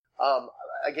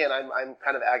Again, I'm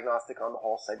kind of agnostic on the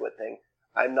whole SegWit thing.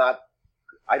 I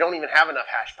don't even have enough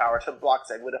hash power to block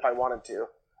SegWit if I wanted to.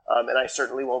 And I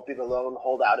certainly won't be the lone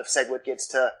holdout if SegWit gets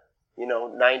to,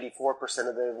 94%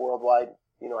 of the worldwide,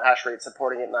 hash rate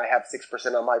supporting it, and I have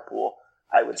 6% on my pool.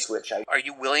 I would switch. Are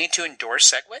you willing to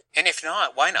endorse SegWit? And if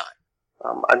not, why not?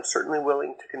 I'm certainly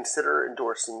willing to consider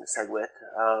endorsing SegWit.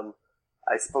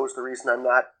 I suppose the reason I'm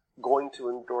not going to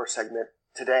endorse SegWit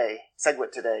today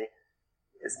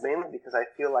is mainly because I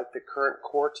feel like the current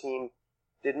core team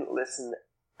didn't listen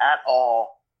at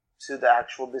all to the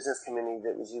actual business community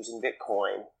that was using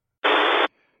Bitcoin.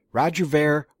 Roger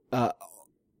Ver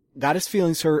got his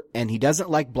feelings hurt, and he doesn't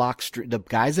like the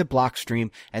guys at Blockstream,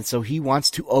 and so he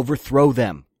wants to overthrow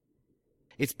them.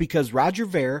 It's because Roger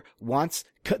Ver wants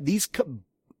these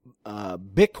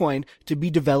Bitcoin to be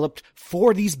developed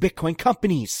for these Bitcoin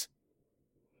companies,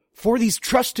 for these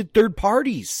trusted third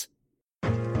parties.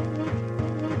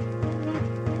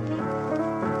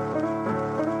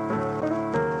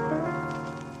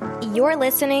 You're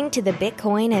listening to the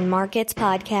Bitcoin and Markets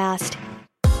Podcast.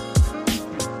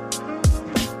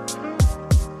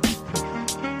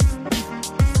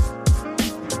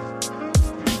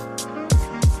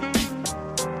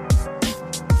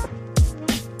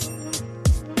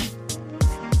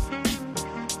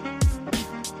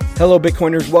 Hello,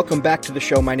 Bitcoiners. Welcome back to the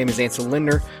show. My name is Ansel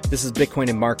Lindner. This is Bitcoin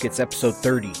and Markets, episode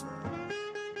 30.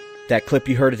 That clip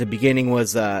you heard at the beginning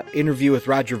was an interview with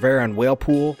Roger Ver on Whale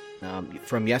Pool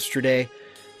from yesterday.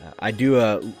 I do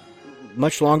a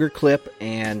much longer clip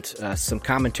and some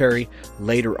commentary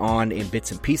later on in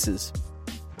bits and pieces.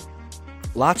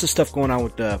 Lots of stuff going on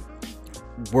with the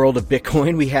world of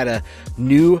Bitcoin. We had a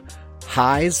new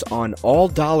highs on all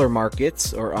dollar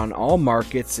markets, or on all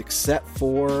markets except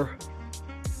for...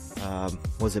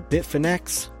 was it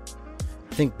Bitfinex?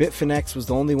 I think Bitfinex was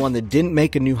the only one that didn't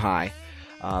make a new high.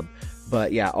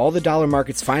 But yeah, all the dollar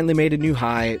markets finally made a new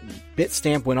high.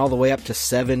 Bitstamp went all the way up to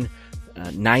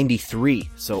 793,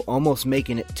 so almost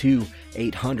making it to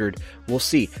 800. We'll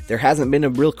see. There hasn't been a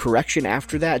real correction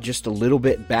after that, just a little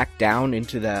bit back down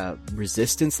into the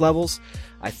resistance levels.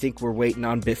 I think we're waiting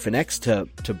on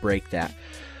Bitfinex to break that.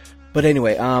 But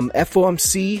anyway,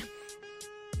 FOMC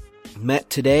met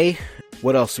today.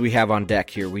 What else do we have on deck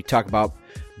here? We talk about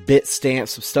Bitstamp,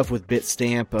 some stuff with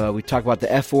Bitstamp. We talk about the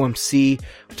FOMC.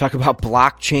 We talk about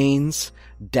blockchains,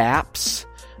 dApps.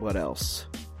 What else?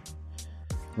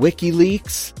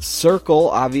 WikiLeaks,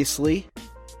 Circle, obviously,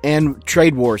 and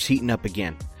trade wars heating up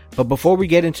again. But before we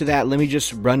get into that, let me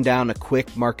just run down a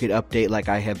quick market update like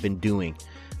I have been doing.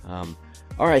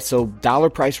 Alright, so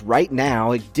dollar price right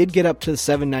now, it did get up to the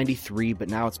 793, but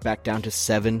now it's back down to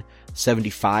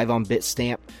 775 on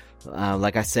Bitstamp.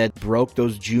 Like I said, broke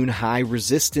those June high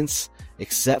resistance,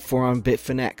 except for on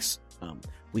Bitfinex.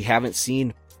 We haven't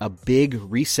seen a big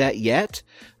reset yet.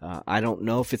 I don't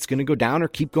know if it's going to go down or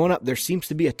keep going up. There seems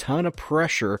to be a ton of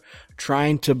pressure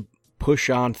trying to push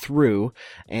on through,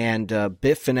 and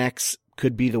Bitfinex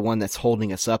could be the one that's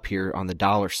holding us up here on the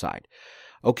dollar side.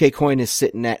 OKCoin is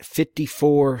sitting at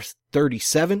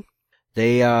 54.37.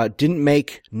 They didn't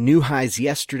make new highs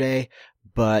yesterday,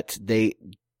 but they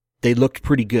looked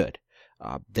pretty good.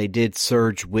 They did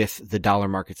surge with the dollar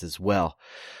markets as well.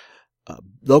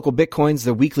 Local Bitcoins,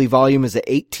 the weekly volume is at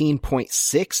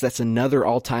 18.6. That's another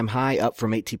all-time high, up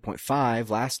from 18.5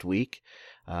 last week.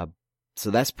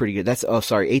 So that's pretty good. That's,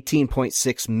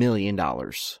 $18.6 million.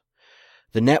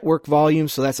 The network volume,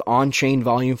 so that's on-chain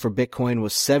volume for Bitcoin,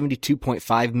 was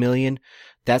 72.5 million.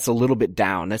 That's a little bit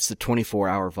down. That's the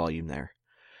 24-hour volume there.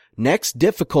 Next,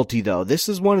 difficulty though. This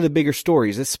is one of the bigger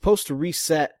stories. It's supposed to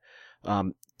reset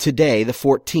today, the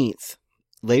 14th,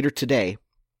 later today,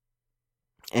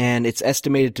 and it's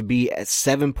estimated to be at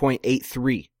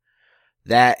 7.83.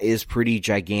 That is pretty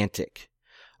gigantic.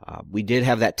 We did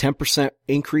have that 10%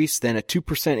 increase, then a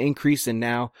 2% increase, and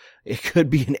now it could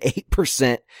be an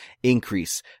 8%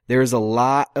 increase. There is a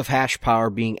lot of hash power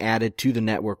being added to the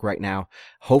network right now.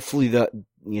 Hopefully that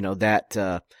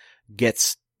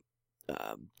gets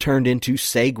turned into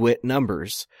SegWit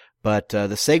numbers, but the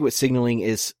SegWit signaling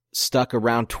is stuck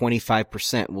around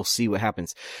 25%. We'll see what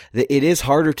happens. It is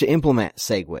harder to implement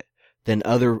SegWit than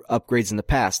other upgrades in the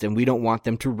past, and we don't want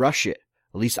them to rush it.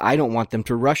 At least I don't want them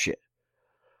to rush it.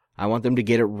 I want them to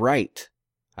get it right.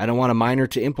 I don't want a miner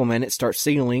to implement it, start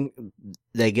signaling,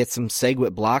 they get some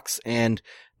SegWit blocks, and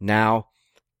now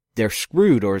they're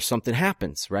screwed or something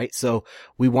happens, right? So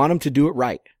we want them to do it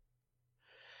right.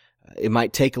 It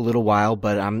might take a little while,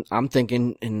 but I'm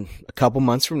thinking in a couple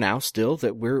months from now still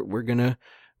that we're gonna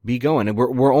be going, and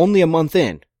we're only a month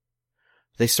in.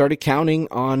 They started counting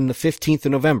on the 15th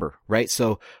of November, right?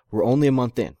 So we're only a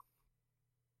month in.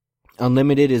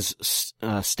 Unlimited is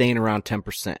staying around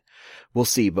 10%. We'll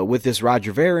see. But with this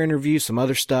Roger Ver interview, some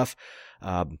other stuff,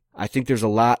 I think there's a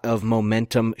lot of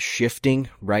momentum shifting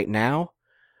right now.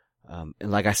 And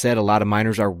like I said, a lot of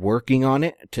miners are working on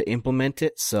it to implement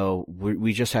it, so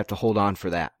we just have to hold on for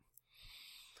that.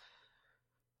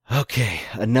 Okay,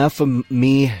 enough of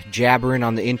me jabbering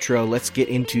on the intro. Let's get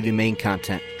into the main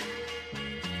content.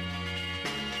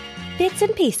 Bits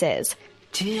and pieces.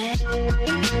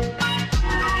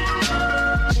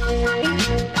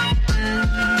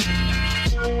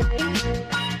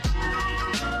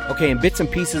 Okay, in bits and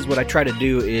pieces, what I try to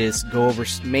do is go over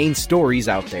main stories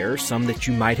out there, some that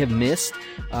you might have missed,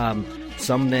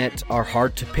 some that are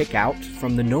hard to pick out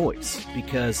from the noise,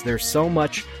 because there's so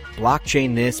much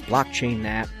blockchain this, blockchain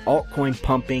that, altcoin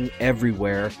pumping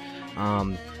everywhere.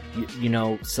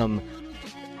 Some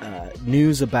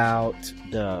news about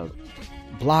the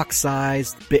block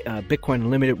size, Bitcoin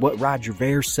Unlimited, what Roger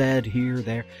Ver said here,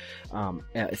 there,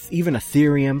 even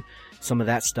Ethereum, some of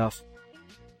that stuff.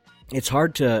 It's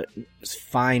hard to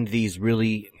find these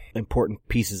really important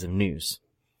pieces of news.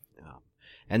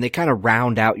 And they kind of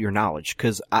round out your knowledge,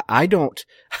 because I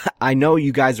know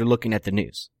you guys are looking at the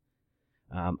news.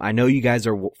 I know you guys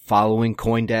are following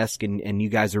CoinDesk and you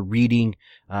guys are reading,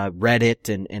 Reddit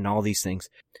and all these things.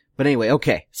 But anyway,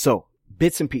 okay. So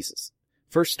bits and pieces.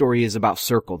 First story is about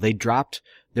Circle. They dropped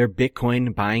their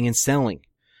Bitcoin buying and selling,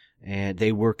 and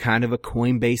they were kind of a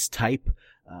Coinbase type,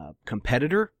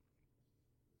 competitor,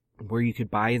 where you could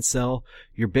buy and sell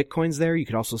your Bitcoins there. You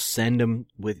could also send them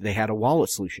they had a wallet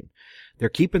solution. They're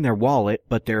keeping their wallet,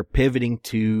 but they're pivoting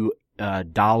to,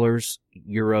 dollars,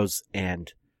 euros,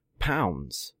 and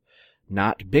pounds,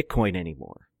 not Bitcoin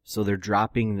anymore. So they're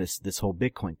dropping this whole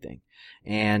Bitcoin thing.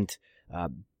 And,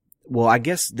 I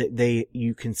guess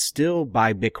you can still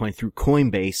buy Bitcoin through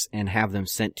Coinbase and have them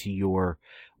sent to your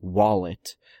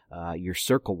wallet, your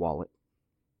Circle wallet.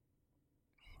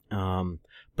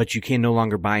 But you can no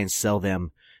longer buy and sell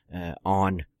them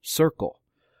on Circle.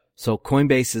 So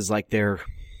Coinbase is like their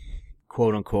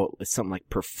quote unquote, it's something like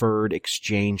preferred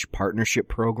exchange partnership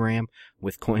program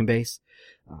with Coinbase.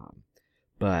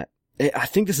 But I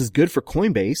think this is good for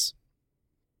Coinbase.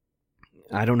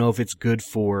 I don't know if it's good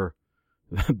for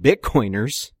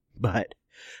Bitcoiners, but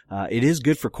it is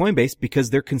good for Coinbase because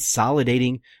they're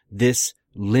consolidating this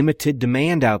limited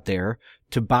demand out there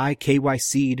to buy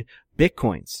KYC'd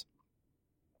Bitcoins.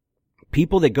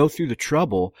 People that go through the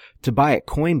trouble to buy at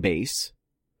Coinbase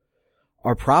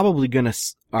are probably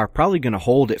gonna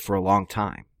hold it for a long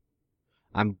time.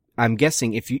 I'm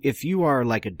guessing if you are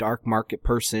like a dark market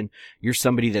person, you're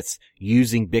somebody that's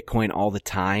using Bitcoin all the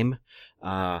time,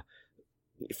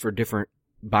 for different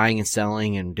buying and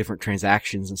selling and different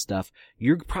transactions and stuff,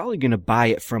 you're probably gonna buy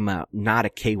it from not a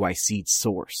KYC'd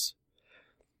source.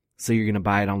 So you're gonna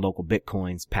buy it on local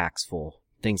Bitcoins, Paxful,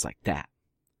 things like that.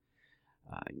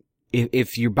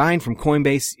 If you're buying from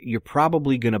Coinbase, you're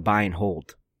probably gonna buy and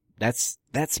hold.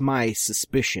 That's my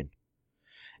suspicion.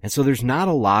 And so there's not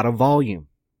a lot of volume.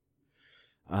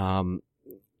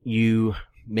 You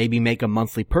maybe make a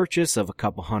monthly purchase of a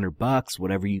couple $100,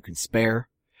 whatever you can spare,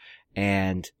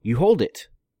 and you hold it.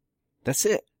 That's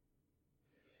it.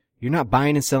 You're not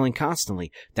buying and selling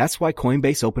constantly. That's why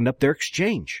Coinbase opened up their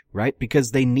exchange, right?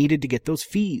 Because they needed to get those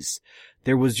fees.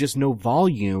 There was just no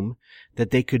volume that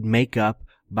they could make up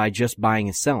by just buying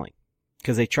and selling.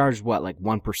 Because they charged like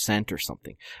 1% or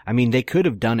something. I mean, they could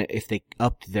have done it if they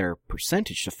upped their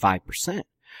percentage to 5%.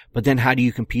 But then how do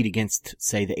you compete against,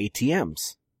 say, the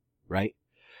ATMs, right?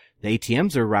 The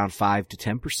ATMs are around 5 to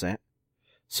 10%.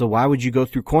 So why would you go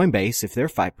through Coinbase if they're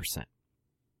 5%?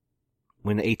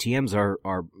 When the ATMs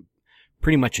are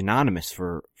pretty much anonymous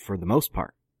for the most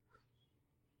part.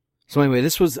 So anyway,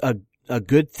 this was a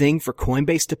good thing for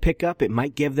Coinbase to pick up. It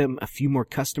might give them a few more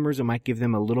customers. It might give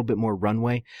them a little bit more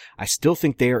runway. I still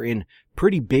think they are in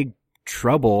pretty big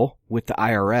trouble with the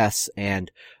IRS,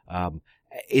 and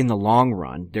in the long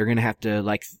run, they're going to have to,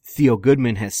 like Theo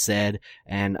Goodman has said,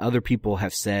 and other people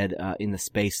have said in the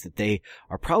space, that they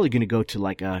are probably going to go to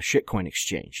like a shitcoin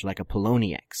exchange, like a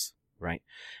Poloniex, right?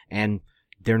 And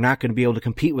they're not going to be able to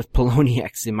compete with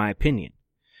Poloniex, in my opinion,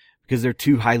 because they're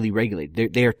too highly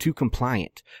regulated. They are too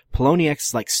compliant.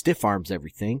 Poloniex like stiff arms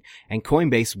everything, and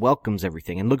Coinbase welcomes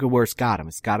everything. And look at where it's got them.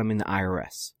 It's got them in the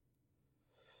IRS.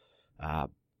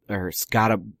 Or it's got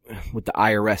them with the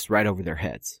IRS right over their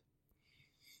heads.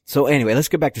 So anyway, let's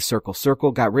get back to Circle.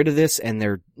 Circle got rid of this, and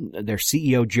their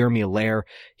CEO, Jeremy Allaire,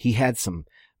 he had some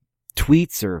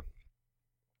tweets or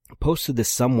posted this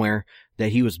somewhere that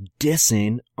he was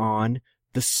dissing on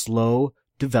the slow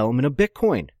development of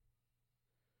Bitcoin.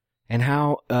 and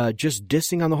how just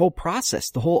dissing on the whole process,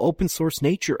 the whole open source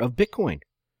nature of Bitcoin,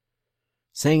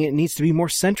 saying it needs to be more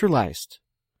centralized.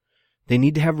 They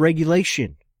need to have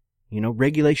regulation.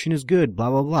 Regulation is good, blah,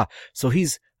 blah, blah. So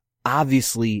he's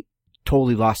obviously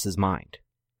totally lost his mind.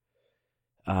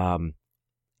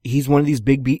 He's one of these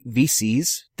big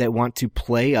VCs that want to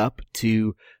play up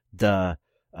to the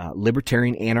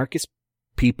libertarian anarchist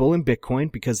people in Bitcoin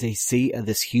because they see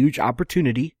this huge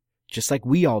opportunity, just like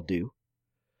we all do.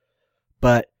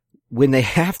 But when they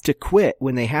have to quit,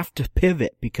 when they have to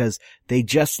pivot because they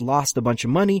just lost a bunch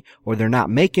of money or they're not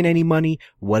making any money,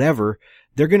 whatever,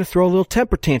 they're going to throw a little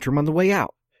temper tantrum on the way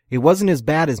out. It wasn't as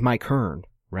bad as Mike Hearn,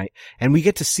 right? And we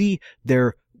get to see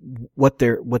what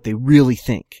they really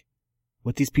think.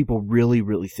 What these people really,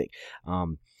 really think.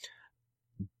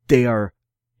 They are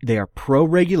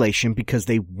pro-regulation because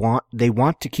they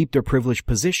want to keep their privileged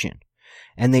position.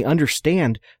 And they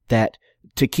understand that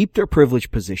to keep their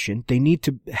privileged position, they need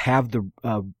to have the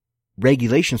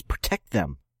regulations protect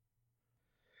them.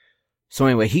 So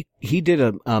anyway, he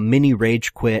did a mini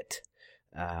rage quit.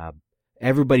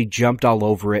 Everybody jumped all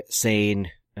over it saying,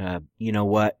 you know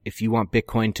what, if you want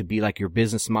Bitcoin to be like your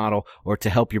business model or to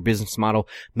help your business model,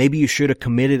 maybe you should have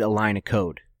committed a line of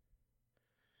code.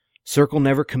 Circle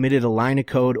never committed a line of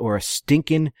code or a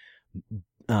stinking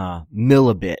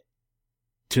millibit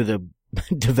to the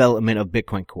development of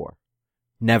Bitcoin Core.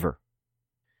 Never.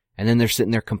 And then they're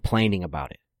sitting there complaining about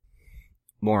it.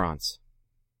 Morons.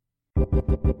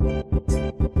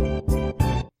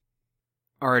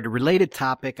 Alright, a related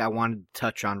topic I wanted to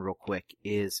touch on real quick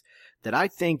is that I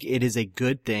think it is a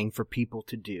good thing for people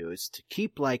to do is to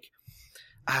keep I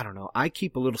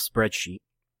keep a little spreadsheet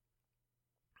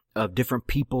of different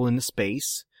people in the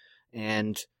space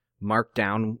and mark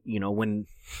down, when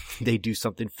they do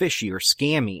something fishy or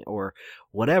scammy or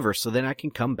whatever. So then I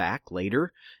can come back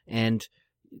later and,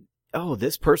 oh,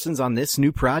 this person's on this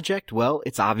new project. Well,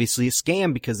 it's obviously a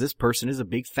scam because this person is a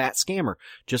big fat scammer.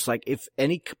 Just like if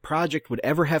any project would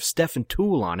ever have Stefan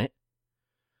Toole on it,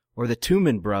 or the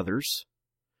Tooman brothers,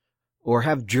 or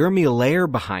have Jeremy Allaire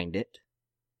behind it,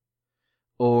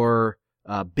 or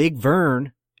Big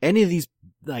Vern, any of these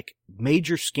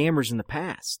major scammers in the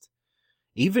past.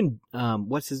 Even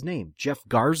what's his name? Jeff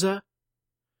Garza?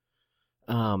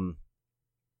 Oh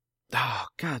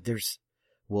God,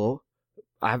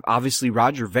 obviously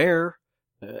Roger Ver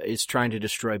is trying to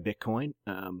destroy Bitcoin.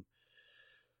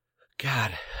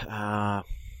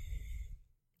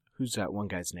 Who's that one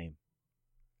guy's name?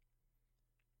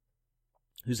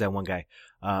 Who's that one guy?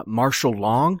 Marshall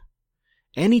Long.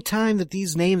 Anytime that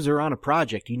these names are on a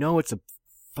project, it's a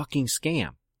fucking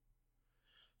scam.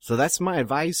 So that's my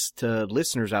advice to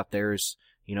listeners out there is,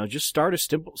 just start a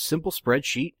simple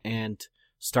spreadsheet and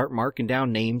start marking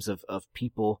down names of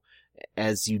people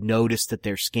as you notice that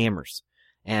they're scammers.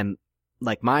 And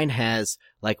mine has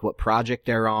what project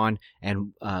they're on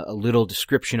and a little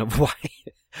description of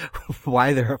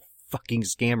why they're a fucking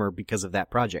scammer because of that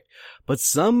project. But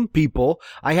some people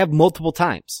I have multiple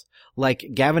times, like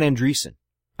Gavin Andreessen.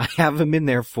 I have him in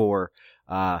there for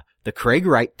the Craig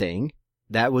Wright thing.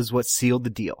 That was what sealed the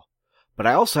deal. But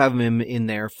I also have him in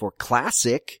there for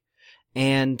Classic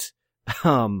and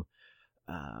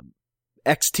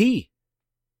XT.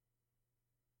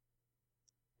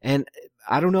 And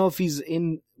I don't know if he's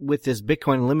in with this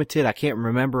Bitcoin Limited. I can't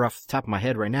remember off the top of my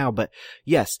head right now, but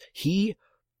yes, he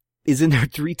is in there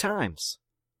 3 times.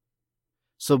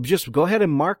 So just go ahead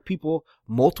and mark people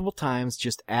multiple times.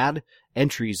 Just add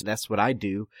entries. That's what I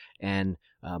do. And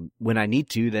when I need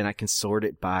to, then I can sort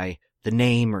it by the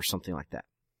name or something like that.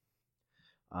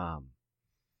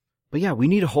 But yeah, we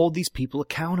need to hold these people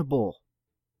accountable.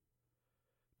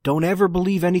 Don't ever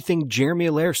believe anything Jeremy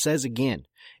Allaire says again.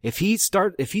 If he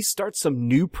starts some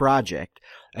new project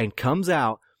and comes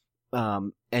out,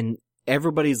 and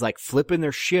everybody's flipping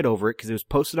their shit over it because it was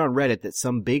posted on Reddit that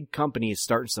some big company is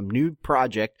starting some new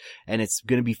project and it's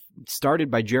going to be started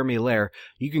by Jeremy Allaire,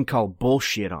 you can call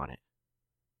bullshit on it.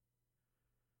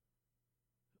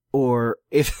 Or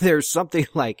if there's something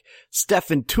like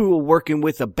Stefan Toole working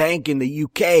with a bank in the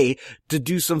UK to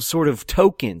do some sort of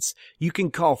tokens, you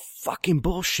can call fucking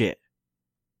bullshit.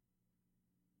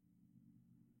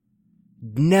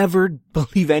 Never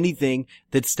believe anything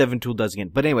that Stefan Toole does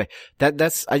again. But anyway,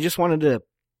 that's, I just wanted to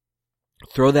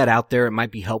throw that out there. It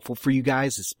might be helpful for you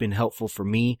guys. It's been helpful for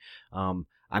me. I'm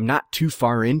not too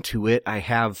far into it. I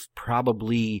have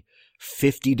probably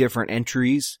 50 different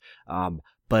entries.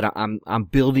 But I'm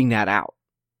building that out.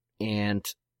 And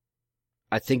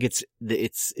I think it's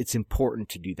important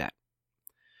to do that.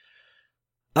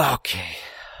 Okay.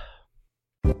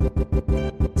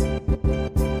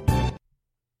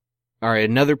 All right,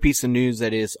 another piece of news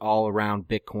that is all around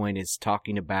Bitcoin is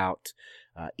talking about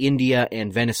India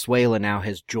and Venezuela now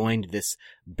has joined this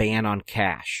ban on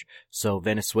cash. So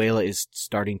Venezuela is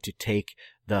starting to take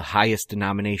the highest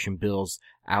denomination bills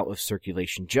out of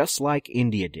circulation, just like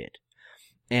India did.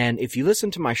 And if you listen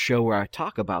to my show where I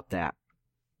talk about that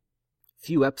a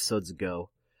few episodes ago,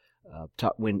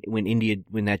 when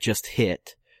that just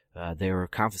hit, they were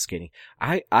confiscating.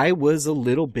 I was a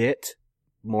little bit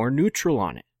more neutral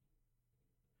on it.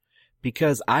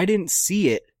 Because I didn't see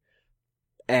it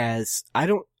as,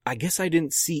 I guess I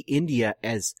didn't see India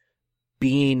as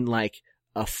being like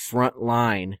a front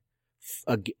line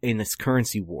in this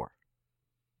currency war.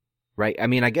 Right? I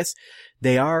mean, I guess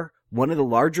they are one of the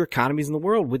larger economies in the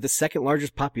world with the second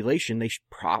largest population. They should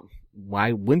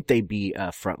why wouldn't they be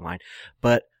a front line?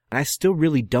 But I still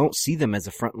really don't see them as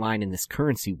a front line in this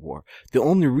currency war. The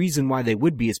only reason why they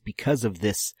would be is because of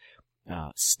this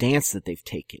stance that they've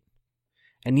taken.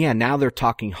 And yeah, now they're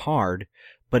talking hard,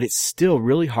 but it's still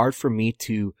really hard for me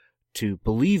to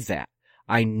believe that.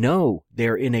 I know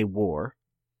they're in a war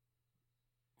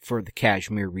for the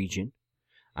Kashmir region.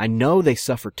 I know they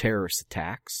suffer terrorist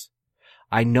attacks.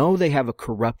 I know they have a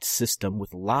corrupt system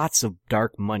with lots of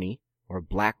dark money, or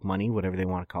black money, whatever they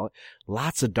want to call it.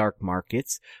 Lots of dark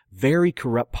markets, very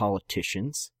corrupt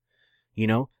politicians,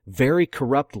 very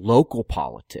corrupt local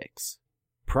politics.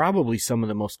 Probably some of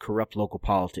the most corrupt local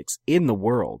politics in the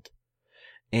world.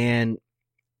 And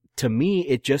to me,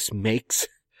 it just makes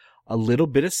a little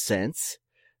bit of sense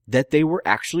that they were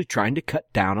actually trying to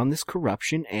cut down on this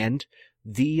corruption and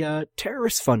the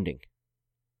terrorist funding.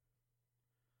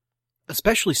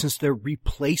 Especially since they're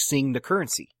replacing the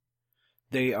currency.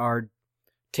 They are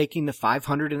taking the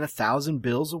 500 and 1,000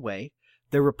 bills away.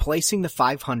 They're replacing the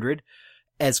 500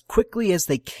 as quickly as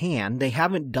they can. They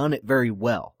haven't done it very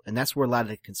well. And that's where a lot of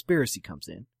the conspiracy comes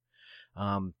in.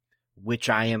 Which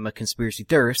I am a conspiracy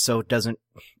theorist, so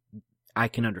I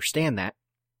can understand that.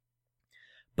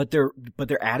 But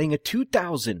they're adding a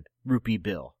 2,000 rupee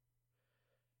bill.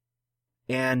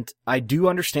 And I do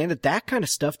understand that kind of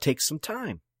stuff takes some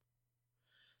time.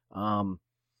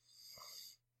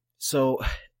 So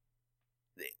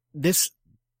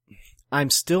I'm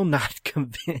still not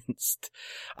convinced.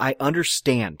 I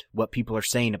understand what people are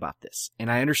saying about this,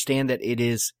 and I understand that it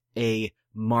is a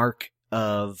mark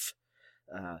of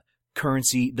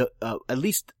currency, at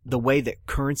least the way that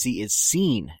currency is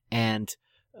seen and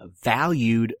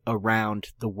valued around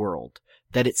the world,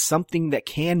 that it's something that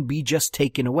can be just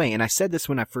taken away. And I said this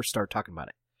when I first started talking about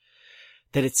it,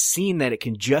 that it's seen that it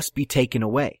can just be taken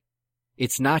away.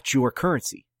 It's not your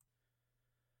currency.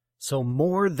 So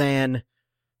more than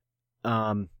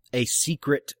a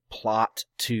secret plot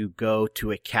to go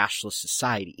to a cashless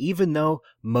society, even though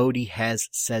Modi has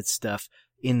said stuff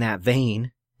in that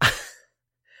vein,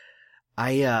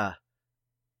 I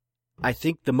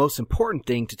think the most important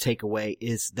thing to take away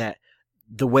is that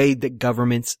the way that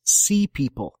governments see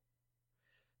people.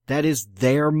 That is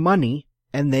their money,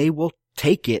 and they will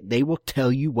take it. They will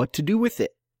tell you what to do with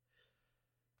it.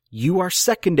 You are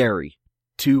secondary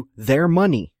to their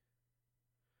money.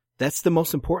 That's the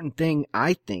most important thing,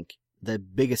 I think, the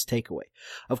biggest takeaway.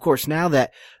 Of course, now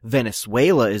that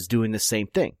Venezuela is doing the same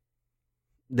thing,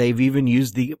 they've even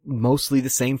used mostly the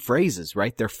same phrases,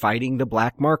 right? They're fighting the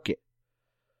black market.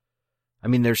 I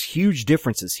mean, there's huge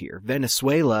differences here.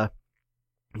 Venezuela,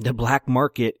 the black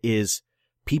market is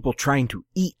people trying to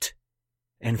eat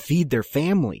and feed their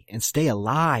family and stay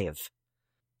alive,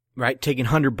 right? Taking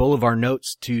 100 Bolivar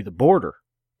notes to the border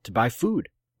to buy food.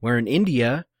 Where in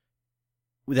India,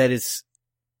 that is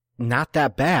not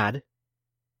that bad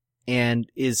and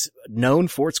is known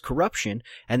for its corruption,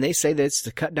 and they say that it's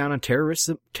to cut down on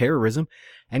terrorism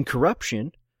and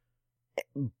corruption,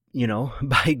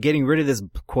 by getting rid of this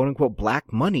quote unquote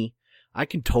black money. I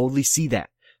can totally see that.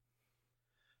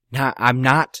 Now, I'm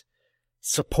not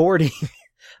supporting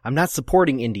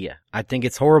India. I think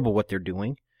it's horrible what they're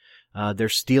doing. They're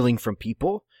stealing from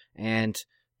people, and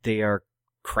they are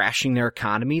crashing their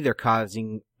economy. They're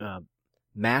causing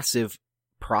massive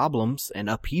problems and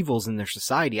upheavals in their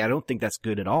society. I don't think that's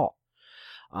good at all.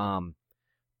 I'm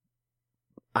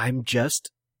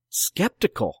just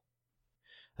skeptical,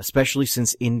 especially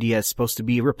since India is supposed to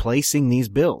be replacing these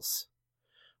bills.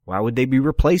 Why would they be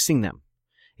replacing them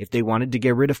if they wanted to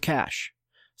get rid of cash?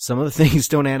 Some of the things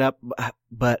don't add up,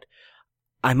 but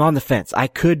I'm on the fence. I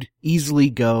could easily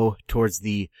go towards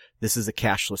this is a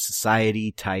cashless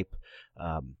society type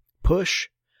push,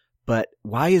 but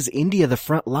why is India the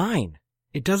front line?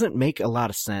 It doesn't make a lot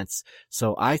of sense,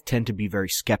 so I tend to be very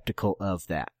skeptical of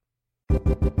that.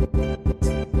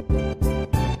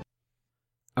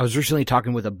 I was recently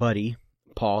talking with a buddy,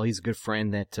 Paul. He's a good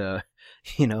friend that,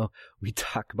 we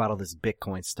talk about all this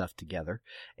Bitcoin stuff together.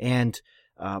 And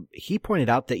he pointed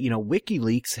out that,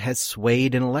 WikiLeaks has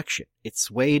swayed an election. It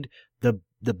swayed the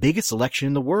biggest election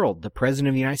in the world, the President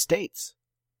of the United States.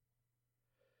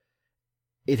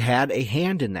 It had a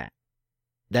hand in that.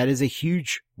 That is a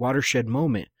huge watershed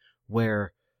moment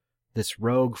where this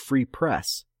rogue free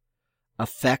press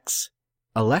affects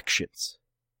elections.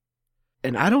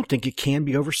 And I don't think it can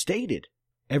be overstated.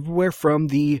 Everywhere from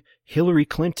the Hillary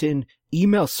Clinton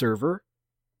email server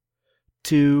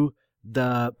to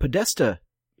the Podesta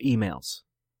emails.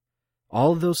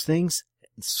 All of those things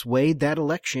swayed that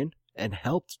election and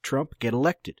helped Trump get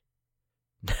elected.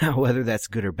 Now, whether that's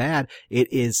good or bad,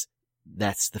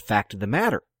 that's the fact of the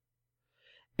matter.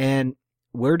 And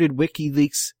where did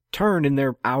WikiLeaks turn in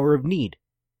their hour of need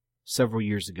several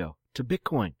years ago? To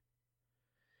Bitcoin.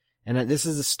 And this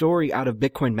is a story out of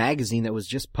Bitcoin Magazine that was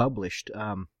just published.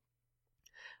 I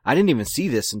didn't even see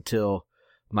this until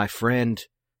my friend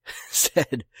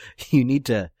said, you need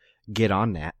to get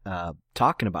on that,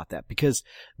 talking about that, because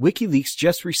WikiLeaks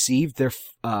just received their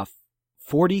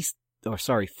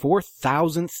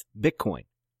 4,000th Bitcoin,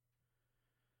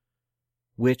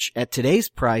 which at today's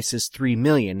price is $3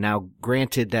 million. Now,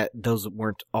 granted that those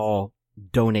weren't all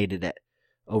donated at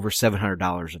over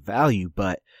 $700 of value,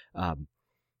 but,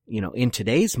 in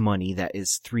today's money, that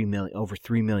is over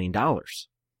 $3 million.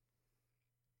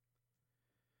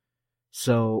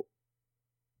 So,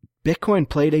 Bitcoin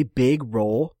played a big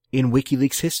role in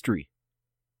WikiLeaks history.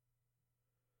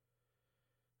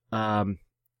 In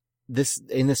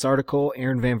this article,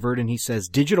 Aaron Van Verden, he says,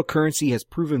 digital currency has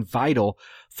proven vital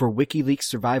for WikiLeaks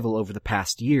survival over the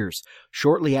past years.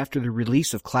 Shortly after the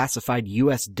release of classified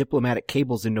U.S. diplomatic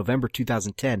cables in November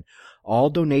 2010,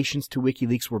 all donations to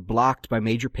WikiLeaks were blocked by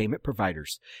major payment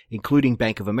providers, including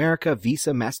Bank of America, Visa,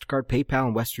 MasterCard, PayPal,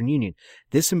 and Western Union.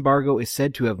 This embargo is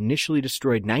said to have initially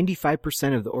destroyed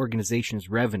 95% of the organization's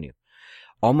revenue,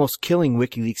 almost killing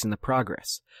WikiLeaks in the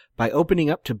progress. By opening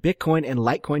up to Bitcoin and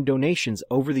Litecoin donations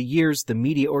over the years, the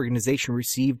media organization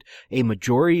received a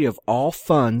majority of all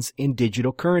funds in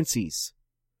digital currencies.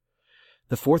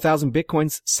 The 4,000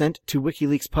 Bitcoins sent to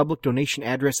WikiLeaks' public donation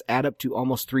address add up to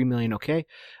almost 3 million, okay?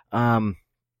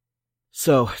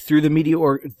 So through the media,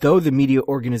 though the media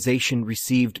organization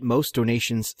received most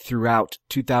donations throughout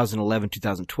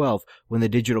 2011-2012, when the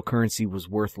digital currency was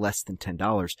worth less than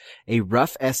 $10, a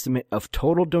rough estimate of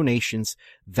total donations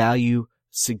value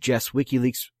suggests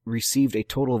WikiLeaks received a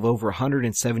total of over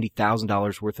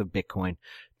 $170,000 worth of Bitcoin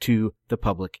to the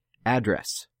public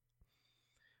address.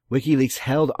 WikiLeaks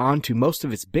held on to most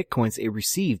of its Bitcoins it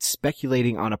received,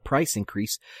 speculating on a price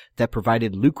increase that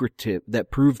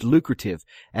proved lucrative,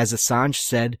 as Assange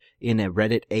said in a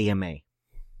Reddit AMA.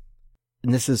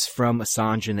 And this is from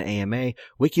Assange in the AMA.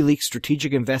 WikiLeaks'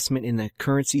 strategic investment in the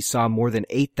currency saw more than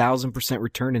 8,000%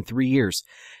 return in 3 years,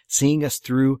 seeing us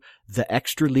through the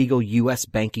extra-legal U.S.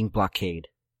 banking blockade.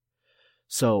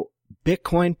 So,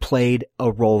 Bitcoin played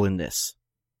a role in this.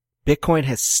 Bitcoin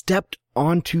has stepped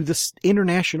onto the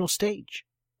international stage.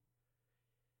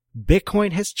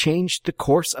 Bitcoin has changed the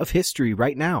course of history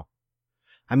right now.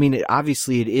 I mean, it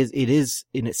is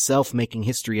in itself making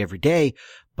history every day,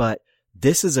 but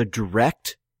this is a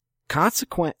direct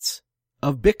consequence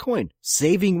of Bitcoin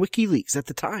saving WikiLeaks at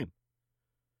the time.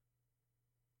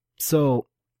 So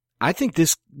I think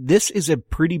this is a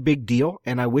pretty big deal,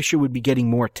 and I wish it would be getting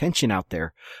more attention out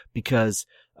there because,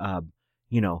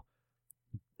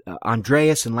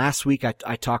 Andreas, and last week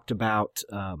I talked about,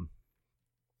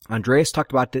 Andreas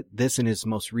talked about this in his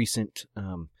most recent,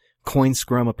 Coin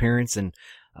Scrum appearance, and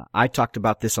I talked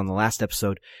about this on the last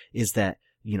episode, is that,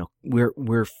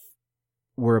 we're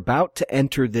about to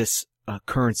enter this,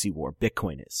 currency war.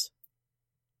 Bitcoin is.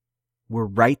 We're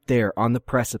right there on the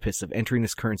precipice of entering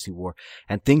this currency war,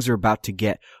 and things are about to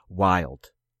get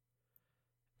wild.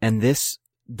 And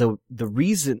the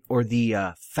reason, or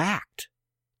the, fact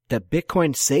that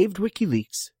Bitcoin saved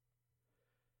WikiLeaks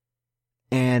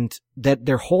and that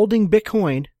they're holding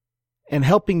Bitcoin and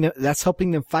that's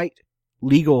helping them fight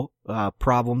legal,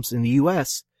 problems in the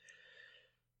U.S.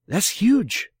 That's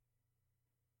huge.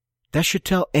 That should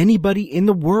tell anybody in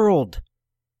the world.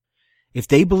 If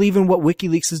they believe in what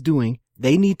WikiLeaks is doing,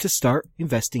 they need to start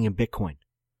investing in Bitcoin.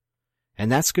 And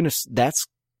that's gonna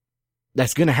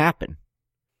happen.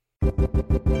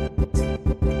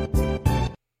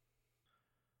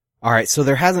 All right, so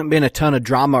there hasn't been a ton of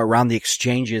drama around the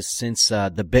exchanges since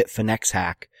the Bitfinex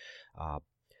hack,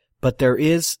 but there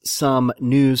is some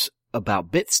news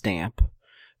about Bitstamp.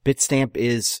 Bitstamp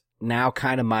is now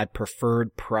kind of my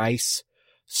preferred price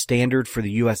standard for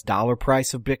the U.S. dollar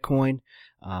price of Bitcoin.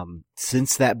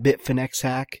 since that Bitfinex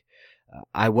hack.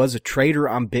 I was a trader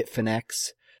on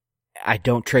Bitfinex. I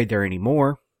don't trade there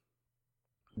anymore.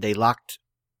 They locked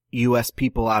U.S.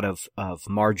 people out of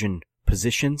margin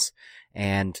positions,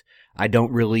 and I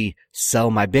don't really sell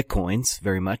my Bitcoins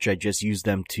very much. I just use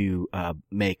them to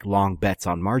make long bets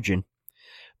on margin.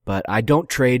 But I don't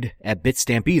trade at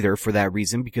Bitstamp either for that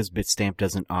reason, because Bitstamp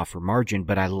doesn't offer margin.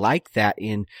 But I like that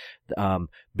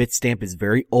Bitstamp is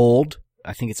very old.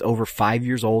 I think it's over 5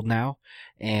 years old now,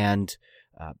 and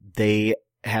they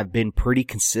have been pretty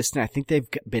consistent. I think they've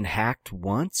been hacked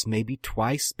once, maybe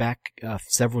twice back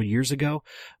several years ago,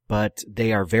 but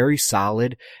they are very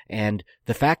solid. And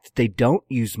the fact that they don't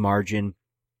use margin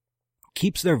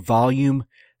keeps their volume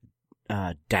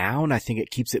down. I think it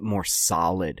keeps it more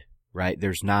solid, right?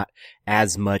 There's not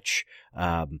as much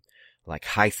like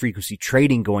high frequency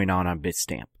trading going on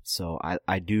Bitstamp. So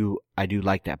I do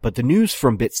like that. But the news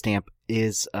from Bitstamp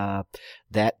is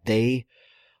that they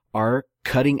are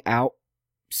cutting out,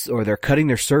 or they're cutting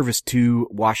their service to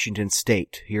Washington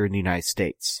State here in the United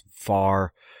States,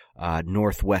 far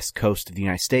northwest coast of the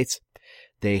United States.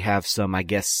 They have some, I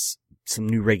guess, some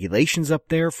new regulations up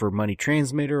there for money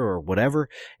transmitter or whatever,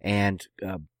 and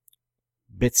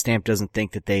Bitstamp doesn't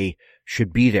think that they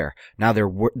should be there. Now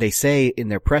they say in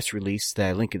their press release that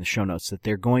I link in the show notes that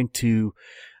they're going to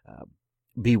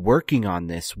be working on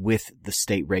this with the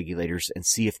state regulators and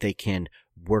see if they can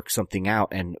work something out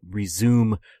and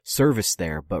resume service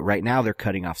there. But right now they're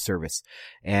cutting off service.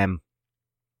 And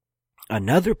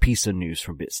another piece of news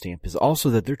from Bitstamp is also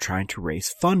that they're trying to raise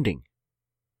funding.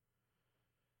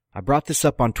 I brought this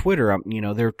up on Twitter.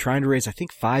 They're trying to raise, I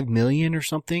think, $5 million or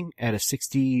something at a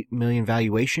 $60 million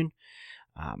valuation,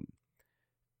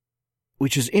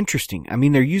 which is interesting. I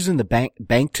mean, they're using the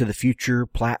Bank to the Future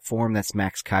platform. That's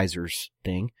Max Kaiser's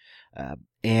thing.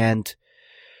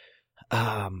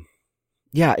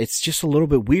 Yeah, it's just a little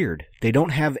bit weird.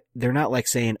 They're not like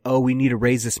saying, oh, we need to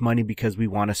raise this money because we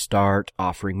want to start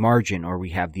offering margin, or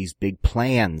we have these big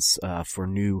plans, for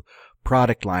new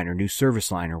product line or new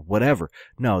service line or whatever.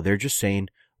 No, they're just saying,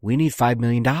 we need $5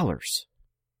 million.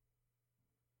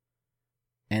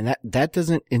 And that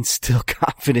doesn't instill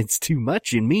confidence too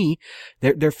much in me.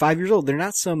 They're 5 years old. They're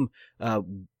not some,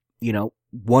 1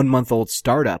 month old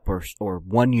startup or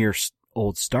 1 year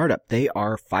old startup. They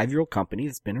are a 5-year-old company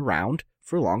that's been around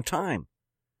for a long time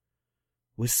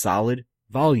with solid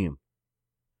volume.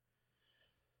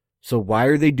 So why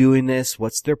are they doing this?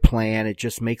 What's their plan? It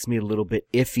just makes me a little bit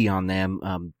iffy on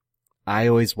them. I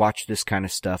always watch this kind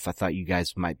of stuff. I thought you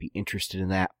guys might be interested in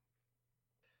that.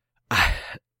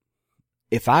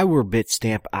 If I were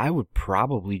Bitstamp, I would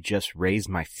probably just raise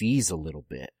my fees a little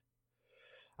bit.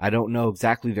 I don't know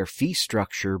exactly their fee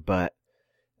structure, but,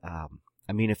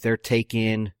 if they're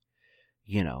taking,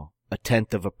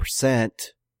 0.1%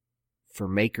 for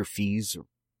maker fees, or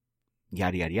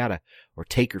yada, yada, yada, or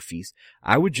taker fees,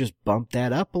 I would just bump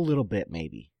that up a little bit,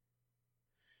 maybe.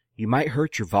 You might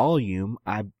hurt your volume.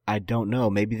 I don't know.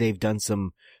 Maybe they've done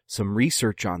some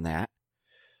research on that.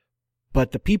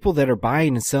 But the people that are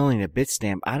buying and selling at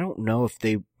Bitstamp, I don't know if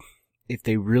they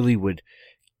really would.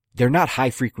 They're not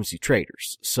high frequency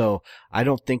traders, so I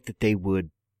don't think that they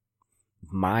would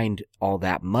mind all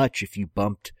that much if you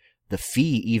bumped the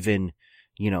fee even,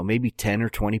 maybe 10 or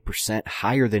 20%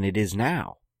 higher than it is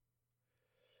now.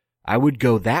 I would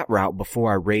go that route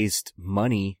before I raised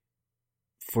money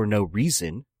for no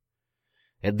reason.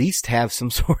 At least have some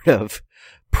sort of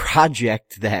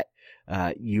project that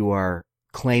you are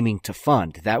claiming to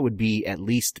fund. That would be at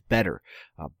least better.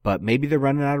 But maybe they're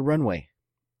running out of runway.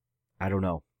 I don't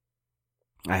know.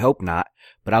 I hope not,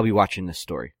 but I'll be watching this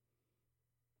story.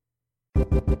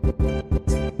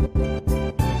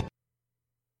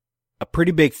 A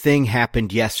pretty big thing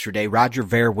happened yesterday. Roger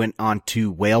Ver went on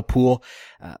to Whalepool.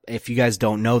 If you guys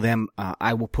don't know them,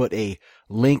 I will put a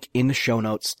link in the show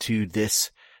notes to this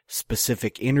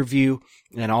specific interview.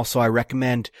 And also I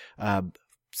recommend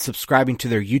subscribing to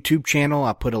their YouTube channel.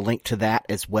 I'll put a link to that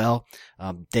as well.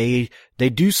 They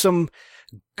do some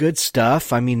good stuff.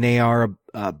 They are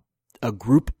a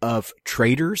group of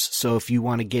traders. So if you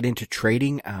want to get into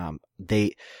trading,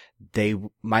 they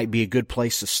might be a good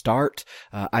place to start.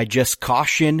 I just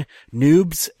caution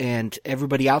noobs and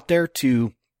everybody out there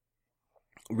to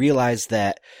realize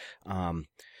that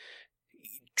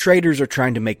traders are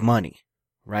trying to make money,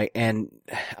 right? And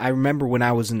I remember when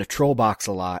I was in the troll box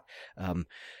a lot,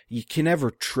 you can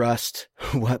never trust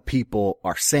what people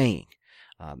are saying.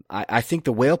 I think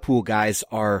the Whalepool guys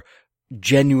are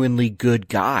genuinely good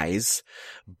guys,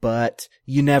 but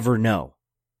you never know.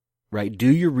 right?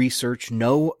 Do your research,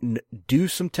 do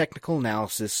some technical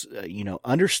analysis,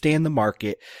 understand the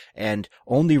market, and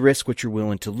only risk what you're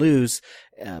willing to lose.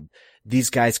 These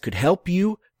guys could help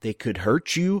you. They could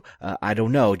hurt you. I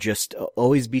don't know. Just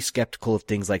always be skeptical of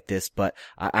things like this, but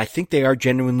I think they are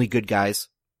genuinely good guys.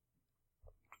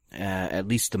 At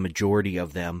least the majority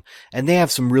of them. And they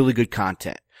have some really good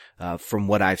content, from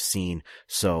what I've seen.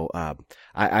 So,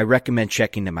 I recommend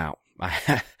checking them out.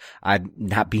 I'm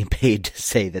not being paid to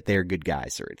say that they're good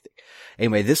guys or anything.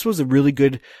 Anyway, this was a really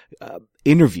good,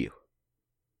 interview.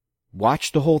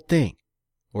 Watch the whole thing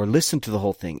or listen to the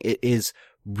whole thing. It is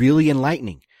really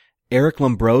enlightening. Eric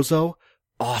Lombroso,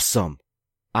 awesome.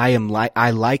 I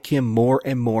like him more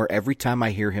and more every time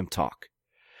I hear him talk.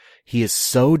 He is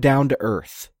so down to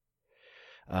earth.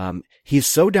 He's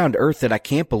so down to earth that I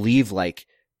can't believe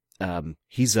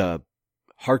he's a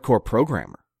hardcore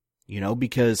programmer,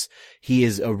 because he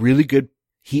is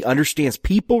he understands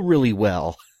people really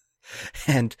well.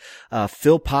 And,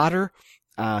 Phil Potter,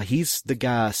 he's the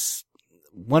guy,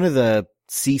 one of the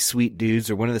C-suite dudes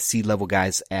or one of the C-level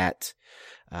guys at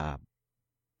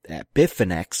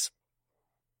Bitfinex.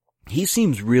 He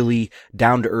seems really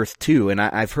down to earth too, and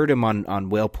I've heard him on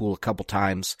Whalepool a couple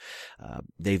times.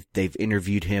 They've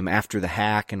interviewed him after the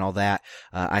hack and all that.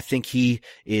 I think he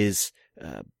is,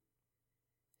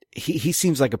 he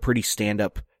seems like a pretty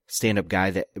stand-up guy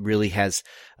that really has,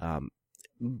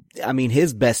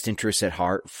 his best interests at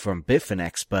heart from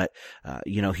Bitfinex, but,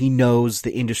 he knows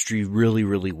the industry really,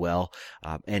 really well.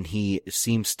 And he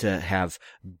seems to have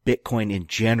Bitcoin in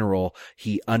general.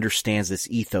 He understands this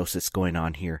ethos that's going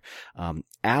on here.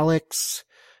 Alex,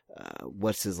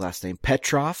 what's his last name?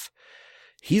 Petrov.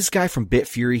 He's a guy from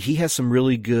Bitfury. He has some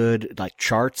really good,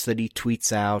 charts that he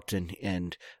tweets out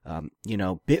and,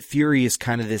 Bitfury is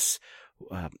kind of this,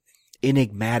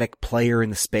 enigmatic player in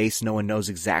the space. No one knows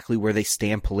exactly where they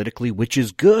stand politically, which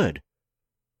is good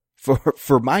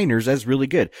for miners. That's really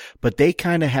good, but they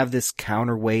kind of have this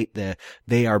counterweight that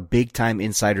they are big time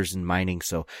insiders in mining.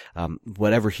 So,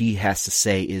 whatever he has to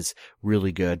say is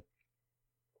really good.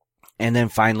 And then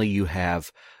finally you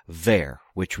have Ver,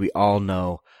 which we all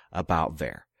know about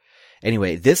Ver.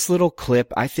 Anyway, this little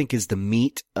clip I think is the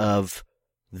meat of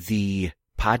the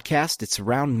podcast. It's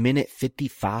around minute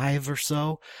 55 or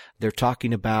so. They're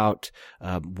talking about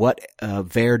what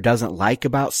Ver doesn't like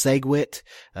about SegWit.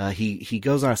 He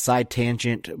goes on a side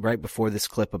tangent right before this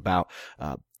clip about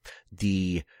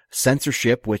the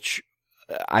censorship, which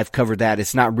I've covered that.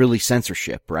 It's not really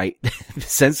censorship, right?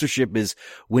 Censorship is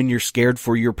when you're scared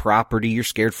for your property, you're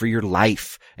scared for your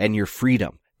life and your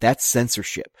freedom. That's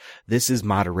censorship. This is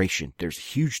moderation. There's a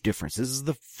huge difference. This is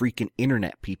the freaking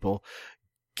internet, people.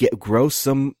 Grow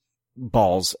some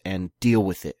balls and deal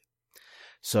with it.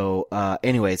 So,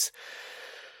 anyways,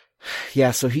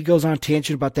 yeah, so he goes on a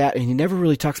tangent about that, and he never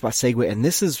really talks about SegWit, and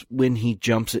this is when he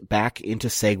jumps it back into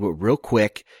SegWit real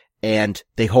quick, and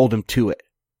they hold him to it.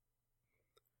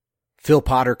 Phil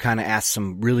Potter kind of asks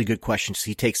some really good questions.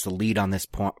 He takes the lead on this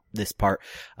part.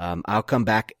 I'll come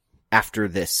back after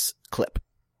this clip.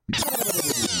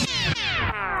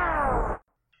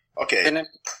 Okay.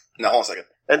 Now, hold on a second.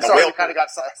 And sorry, we kind of got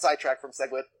sidetracked from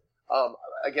SegWit.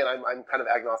 Again, I'm kind of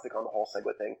agnostic on the whole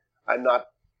SegWit thing. I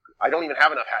don't even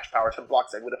have enough hash power to block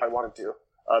SegWit if I wanted to.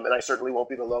 And I certainly won't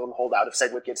be the lone holdout if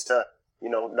SegWit gets to,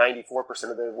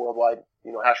 94% of the worldwide,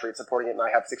 hash rate supporting it, and I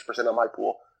have 6% on my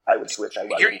pool. I would switch. I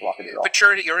wouldn't block it at all. But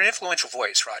you're an influential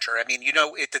voice, Roger. I mean,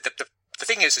 the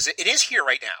thing is it is here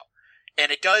right now.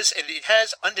 And it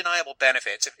has undeniable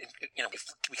benefits.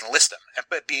 We can list them,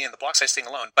 but being in the block size thing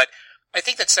alone. But I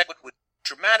think that SegWit would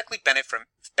dramatically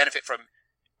benefit from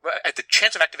at the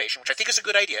chance of activation, which I think is a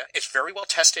good idea. It's very well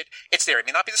tested. It's there. It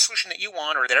may not be the solution that you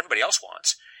want or that everybody else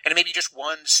wants, and it may be just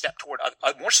one step toward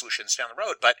more solutions down the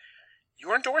road. But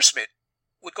your endorsement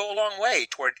would go a long way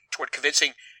toward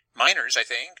convincing miners, I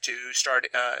think, to start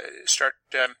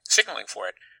signaling for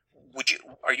it.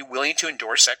 Are you willing to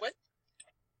endorse SegWit?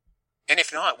 And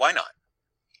if not, why not?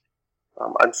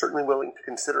 I'm certainly willing to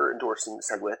consider endorsing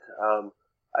SegWit.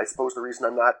 I suppose the reason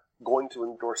I'm not going to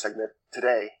endorse SegWit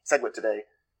today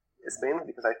is mainly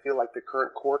because I feel like the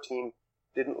current core team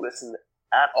didn't listen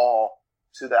at all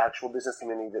to the actual business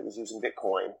community that was using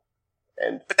Bitcoin.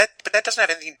 But that doesn't have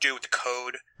anything to do with the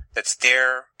code that's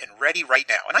there and ready right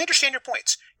now. And I understand your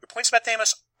points. Your points about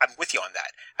Themis, I'm with you on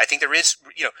that. I think there is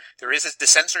the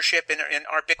censorship in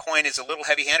our Bitcoin is a little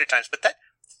heavy-handed at times, but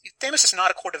Themis is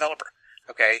not a core developer.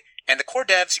 Okay, and the core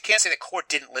devs, you can't say that core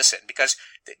didn't listen because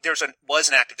was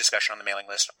an active discussion on the mailing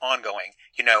list, ongoing.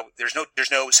 There's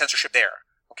no censorship there.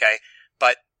 Okay,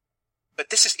 but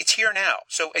it's here now,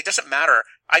 so it doesn't matter.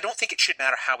 I don't think it should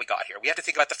matter how we got here. We have to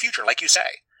think about the future, like you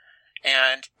say.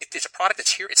 And it's a product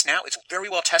that's here. It's very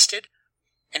well tested.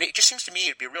 And it just seems to me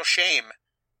it'd be a real shame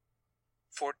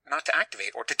for not to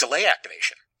activate or to delay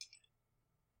activation.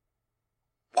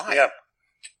 Why? Yeah.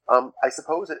 I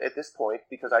suppose at this point,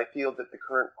 because I feel that the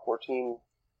current core team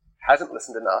hasn't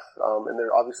listened enough, and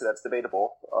obviously that's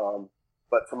debatable.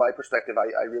 But from my perspective,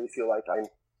 I really feel like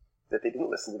that they didn't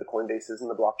listen to the Coinbases and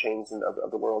the blockchains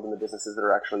of the world and the businesses that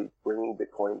are actually bringing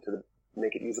Bitcoin to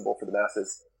make it usable for the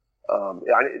masses.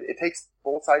 It takes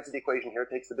both sides of the equation here. It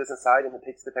takes the business side and it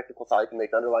takes the technical side to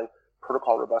make the underlying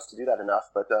protocol robust to do that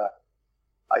enough. But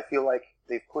I feel like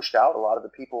they've pushed out a lot of the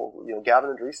people. Gavin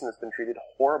Andreessen has been treated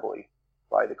horribly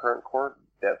by the current core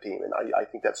dev team, and I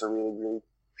think that's a really, really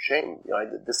shame.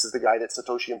 This is the guy that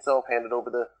Satoshi himself handed over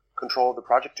the control of the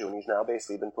project to, and he's now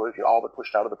basically been all but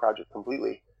pushed out of the project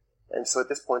completely. And so at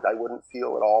this point, I wouldn't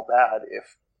feel at all bad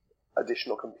if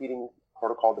additional competing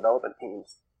protocol development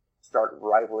teams start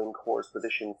rivaling Core's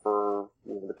position for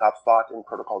the top spot in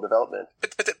protocol development.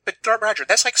 But Roger,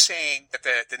 that's like saying that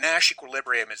the Nash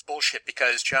equilibrium is bullshit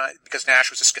because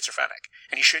Nash was a schizophrenic,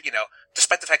 and he should,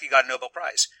 despite the fact he got a Nobel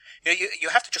Prize. You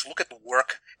have to just look at the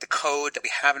work, the code that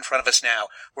we have in front of us now.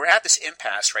 We're at this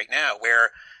impasse right now where,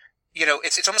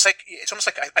 it's almost like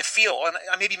I feel, and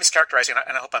I may be mischaracterizing,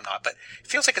 and I hope I'm not, but it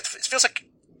feels like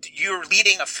you're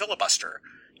leading a filibuster.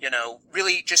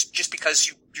 Really just because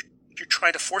you're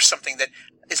trying to force something that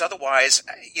is otherwise,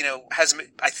 has,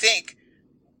 I think,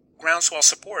 groundswell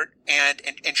support and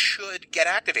should get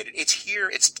activated. It's here.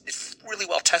 It's really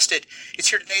well tested. It's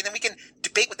here today. And then we can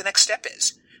debate what the next step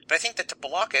is. But I think that to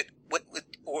block it,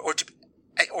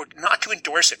 or not to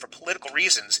endorse it for political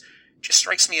reasons, just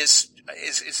strikes me as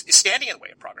standing in the way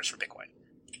of progress for Bitcoin.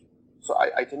 So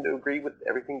I tend to agree with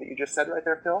everything that you just said right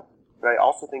there, Phil. But I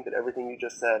also think that everything you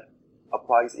just said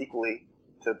applies equally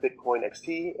to Bitcoin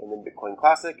XT and then Bitcoin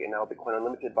Classic and now Bitcoin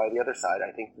Unlimited by the other side.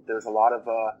 I think that there's a lot of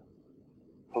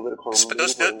political. But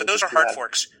those are hard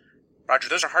forks, Roger.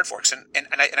 Those are hard forks, and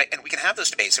we can have those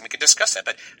debates and we can discuss that.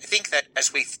 But I think that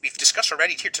as we've discussed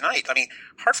already here tonight,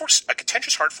 hard forks, a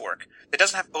contentious hard fork that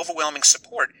doesn't have overwhelming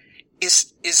support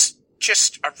is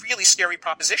just a really scary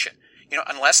proposition.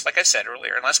 Unless, like I said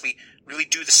earlier, unless we really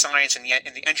do the science and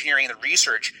the engineering and the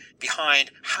research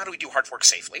behind how do we do hard fork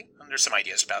safely. And there's some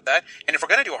ideas about that. And if we're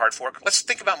going to do a hard fork, let's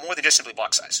think about more than just simply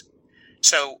block size.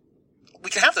 So we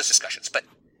can have those discussions. But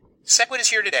SegWit is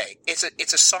here today. It's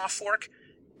a soft fork.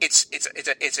 It's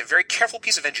a very careful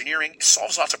piece of engineering. It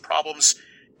solves lots of problems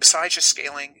besides just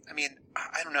scaling.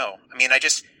 I don't know.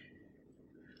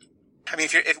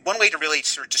 If one way to really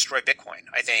sort of destroy Bitcoin,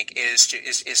 I think, is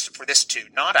for this to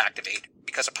not activate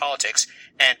because of politics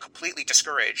and completely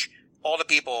discourage all the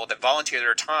people that volunteer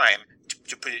their time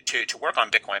to work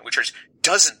on Bitcoin, which is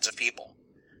dozens of people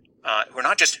who are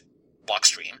not just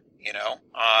Blockstream,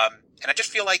 and I just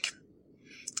feel like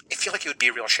it would be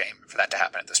a real shame for that to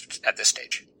happen at this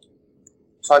stage.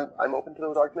 So I'm open to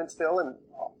those arguments, Phil, and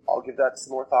I'll give that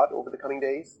some more thought over the coming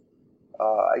days.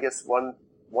 I guess one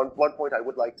point I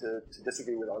would like to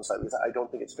disagree with on slightly is I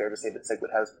don't think it's fair to say that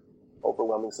SegWit has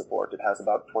overwhelming support. It has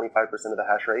about 25% of the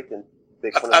hash rate, and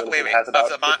Bitcoin has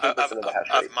about 15% of the hash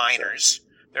rate. Of miners,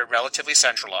 they're relatively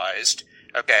centralized.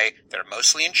 Okay, they're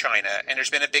mostly in China, and there's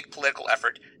been a big political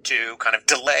effort to kind of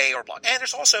delay or block. And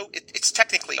there's also, it's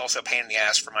technically also a pain in the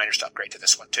ass for miners to upgrade to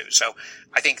this one too. So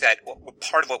I think that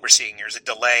part of what we're seeing here is a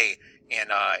delay in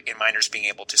miners being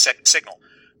able to signal.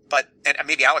 But, and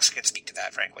maybe Alex can speak to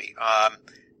that, frankly.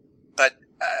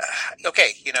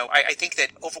 Okay, I think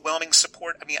that overwhelming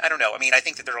support, I don't know. I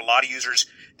think that there are a lot of users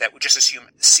that would just assume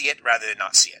see it rather than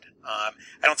not see it. I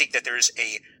don't think that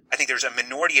I think there's a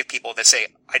minority of people that say,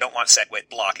 I don't want SegWit,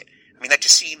 block it. That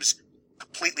just seems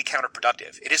completely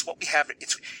counterproductive. It is what we have.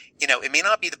 It's, it may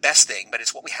not be the best thing, but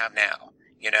it's what we have now.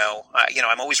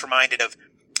 I'm always reminded of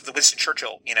the Winston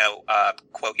Churchill,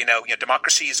 quote,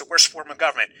 democracy is the worst form of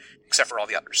government, except for all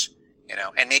the others,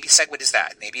 and maybe SegWit is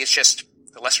that. Maybe it's just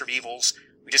the lesser of evils.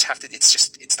 We just have to,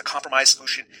 it's the compromise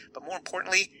solution, but more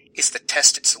importantly, it's the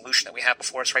tested solution that we have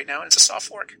before us right now, and it's a soft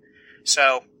fork.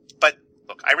 So, but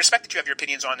look, I respect that you have your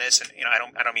opinions on this, and, I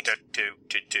don't mean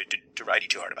to ride you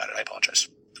too hard about it. I apologize.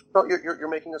 No, you're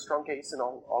making a strong case, and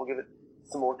I'll give it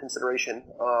some more consideration.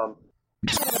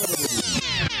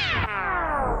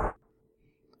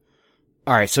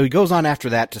 All right, so he goes on after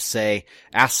that to say,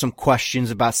 ask some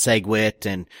questions about SegWit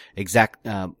and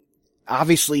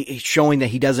obviously showing that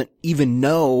he doesn't even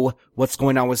know what's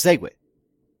going on with SegWit.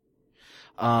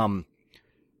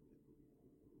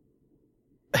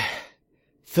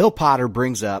 Phil Potter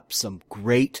brings up some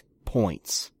great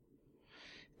points.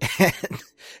 And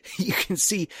you can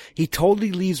see he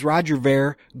totally leaves Roger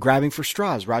Ver grabbing for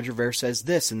straws. Roger Ver says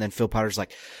this, and then Phil Potter's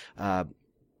like,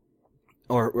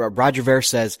 or Roger Ver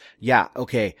says, yeah,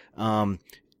 okay,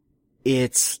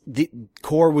 it's the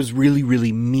Core was really,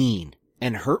 really mean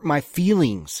and hurt my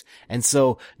feelings. And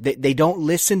so they don't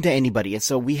listen to anybody. And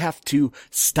so we have to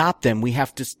stop them. We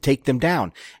have to take them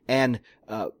down. And,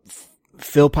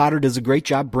 Phil Potter does a great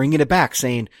job bringing it back,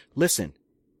 saying, listen,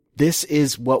 this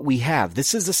is what we have.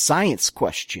 This is a science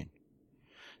question.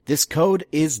 This code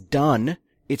is done.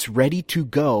 It's ready to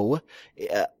go.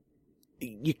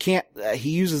 You can't,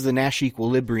 he uses the Nash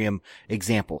equilibrium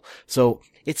example. So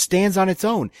it stands on its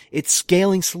own. It's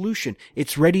scaling solution.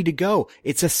 It's ready to go.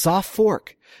 It's a soft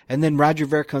fork. And then Roger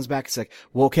Ver comes back and says, like,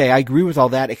 well, okay, I agree with all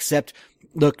that, except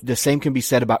look, the same can be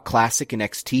said about Classic and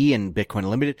XT and Bitcoin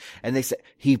Unlimited. And they say,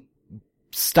 he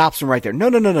stops him right there.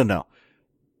 No.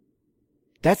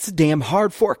 That's a damn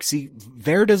hard fork. See,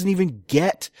 Ver doesn't even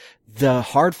get the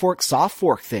hard fork, soft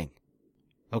fork thing.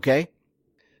 Okay?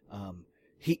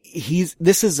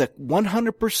 This is a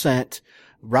 100%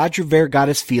 Roger Ver got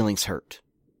his feelings hurt.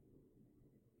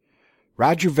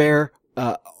 Roger Ver,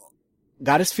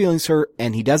 got his feelings hurt,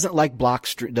 and he doesn't like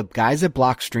Blockstream, the guys at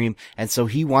Blockstream, and so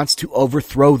he wants to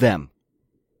overthrow them.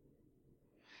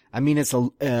 I mean, it's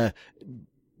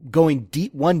going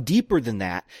deeper than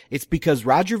that. It's because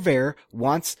Roger Ver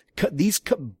wants these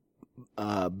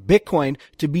Bitcoin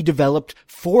to be developed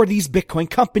for these Bitcoin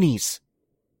companies,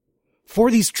 for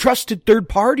these trusted third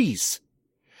parties.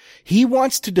 He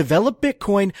wants to develop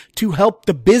Bitcoin to help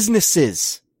the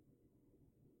businesses.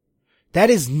 That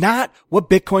is not what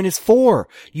Bitcoin is for.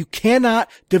 You cannot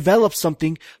develop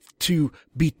something to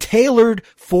be tailored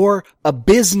for a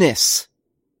business.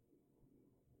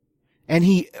 And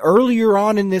he, earlier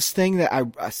on in this thing that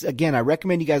I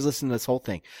recommend you guys listen to this whole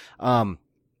thing.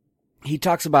 He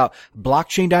talks about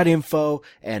blockchain.info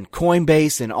and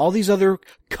Coinbase and all these other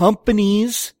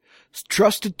companies,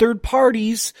 trusted third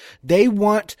parties. They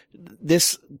want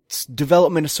this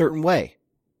development a certain way.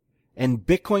 And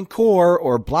Bitcoin Core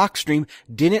or Blockstream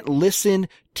didn't listen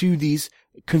to these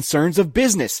concerns of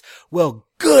business. Well,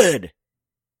 good.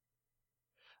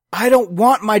 I don't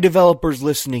want my developers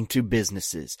listening to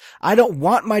businesses. I don't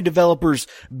want my developers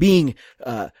being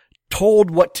told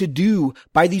what to do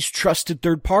by these trusted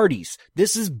third parties.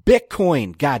 This is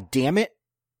Bitcoin, god damn it.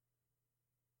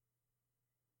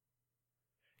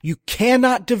 You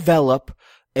cannot develop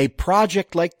a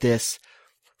project like this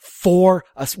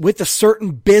with a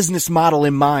certain business model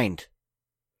in mind.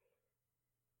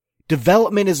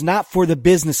 Development is not for the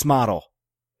business model.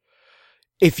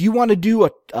 If you want to do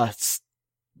a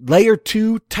layer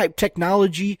 2 type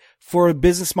technology for a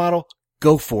business model,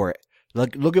 go for it.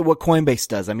 Look at what Coinbase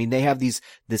does. I mean, they have this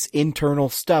internal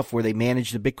stuff where they manage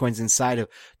the Bitcoins inside of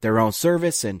their own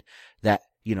service, and that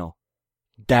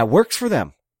works for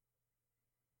them.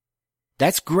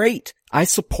 That's great. I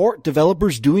support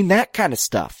developers doing that kind of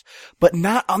stuff, but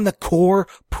not on the core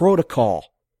protocol.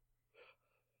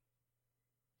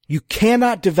 You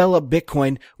cannot develop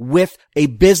Bitcoin with a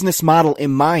business model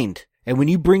in mind. And when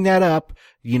you bring that up,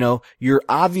 you're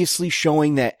obviously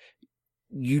showing that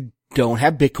you don't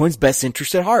have Bitcoin's best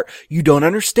interest at heart. You don't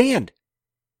understand.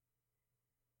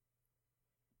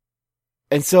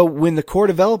 And so when the core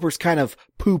developers kind of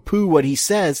poo-poo what he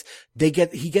says, he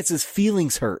gets his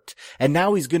feelings hurt. And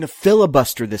now he's going to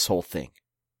filibuster this whole thing.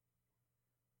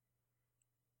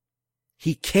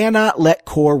 He cannot let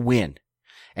core win.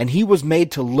 And he was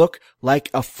made to look like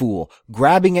a fool,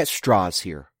 grabbing at straws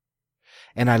here.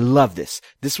 And I love this.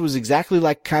 This was exactly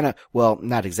like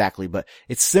not exactly, but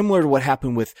it's similar to what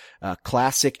happened with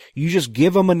Classic. You just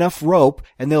give them enough rope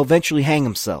and they'll eventually hang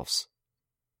themselves.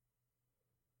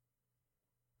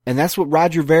 And that's what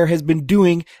Roger Ver has been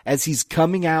doing as he's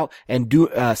coming out and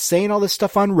saying all this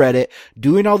stuff on Reddit,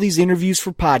 doing all these interviews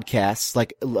for podcasts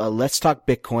like Let's Talk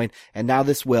Bitcoin, and now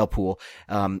this Whale Pool.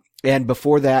 And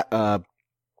before that,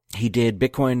 he did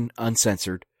Bitcoin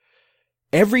Uncensored.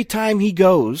 Every time he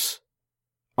goes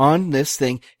on this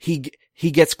thing, he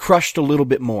gets crushed a little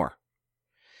bit more.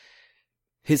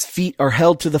 His feet are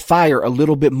held to the fire a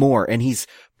little bit more, and he's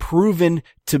proven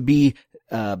to be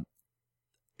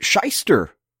shyster.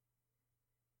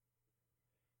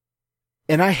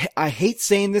 And I hate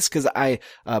saying this because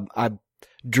Chris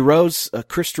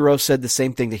Durow said the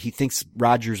same thing, that he thinks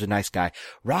Roger's a nice guy.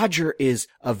 Roger is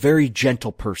a very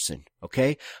gentle person.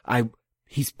 Okay.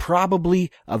 He's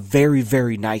probably a very,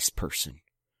 very nice person.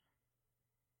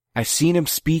 I've seen him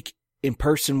speak in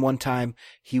person one time.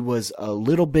 He was a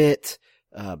little bit,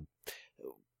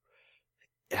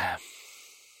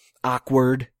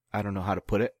 awkward. I don't know how to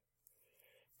put it,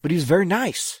 but he was very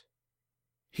nice.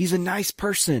 He's a nice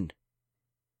person.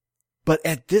 But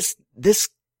at this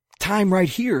time right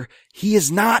here, he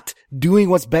is not doing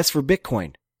what's best for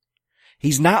Bitcoin.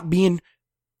 He's not being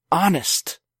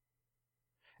honest.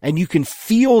 And you can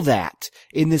feel that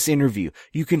in this interview.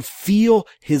 You can feel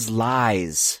his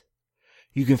lies.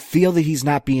 You can feel that he's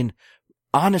not being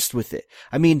honest with it.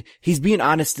 I mean, he's being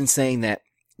honest in saying that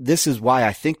this is why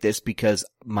I think this, because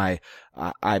my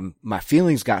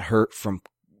feelings got hurt from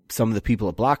some of the people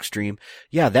at Blockstream.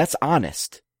 Yeah, that's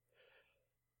honest.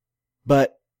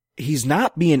 But he's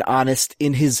not being honest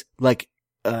in his,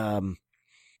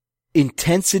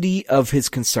 intensity of his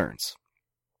concerns.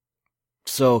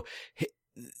 So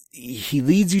he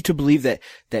leads you to believe that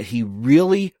he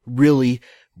really, really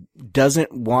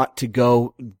doesn't want to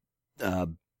go,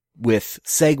 with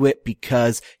SegWit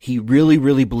because he really,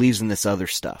 really believes in this other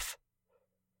stuff.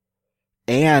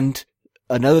 And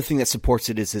another thing that supports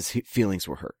it is his feelings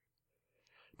were hurt.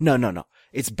 No.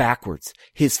 It's backwards.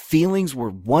 His feelings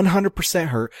were 100%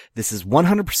 hurt. This is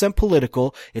 100%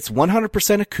 political. It's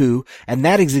 100% a coup. And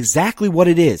that is exactly what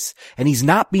it is. And he's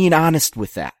not being honest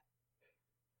with that.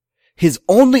 His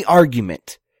only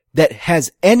argument that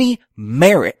has any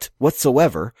merit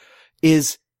whatsoever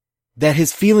is that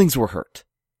his feelings were hurt.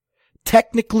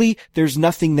 Technically, there's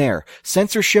nothing there.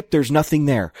 Censorship, there's nothing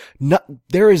there.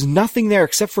 There is nothing there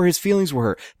except for his feelings were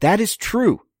hurt. That is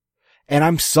true. And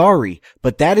I'm sorry,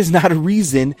 but that is not a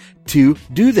reason to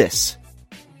do this.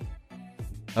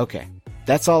 Okay.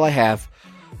 That's all I have.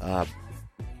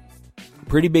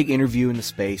 Pretty big interview in the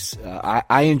space.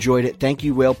 I enjoyed it. Thank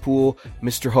you, Whalepool,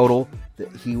 Mr. Hodel.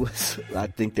 He was, I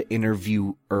think, the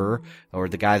interviewer, or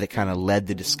the guy that kind of led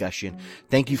the discussion.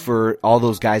 Thank you for all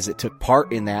those guys that took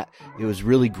part in that. It was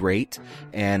really great.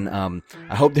 And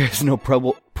I hope there's no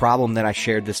problem that I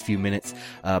shared this few minutes.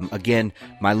 Again,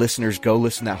 my listeners, go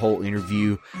listen to that whole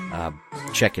interview.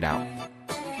 Check it out.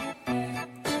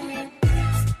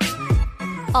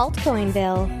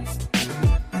 Altcoinville.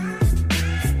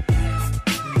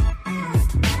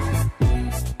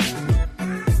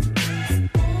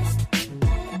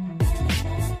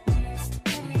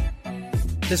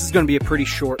 This is going to be a pretty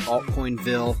short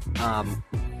Altcoinville.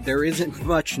 There isn't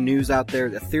much news out there.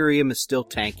 Ethereum is still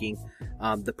tanking.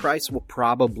 The price will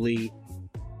probably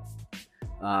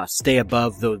stay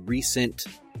above the recent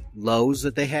lows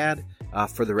that they had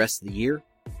for the rest of the year.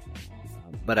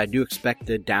 But I do expect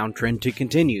the downtrend to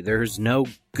continue. There's no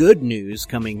good news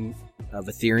coming of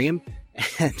Ethereum,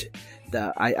 and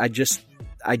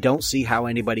I don't see how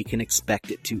anybody can expect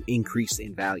it to increase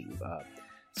in value.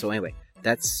 So anyway,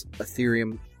 that's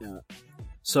Ethereum.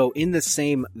 So in the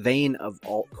same vein of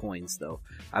altcoins, though,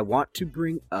 I want to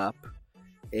bring up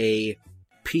a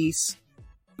piece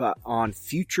on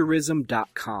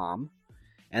futurism.com,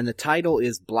 and the title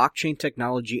is Blockchain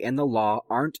Technology and the Law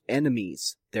Aren't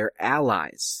Enemies, They're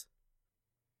Allies.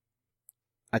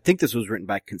 I think this was written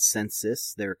by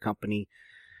Consensus. They're a company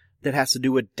that has to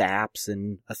do with dApps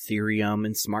and Ethereum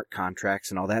and smart contracts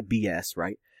and all that BS,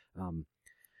 right?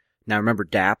 Now remember,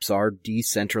 dApps are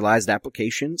decentralized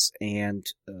applications, and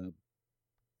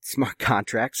smart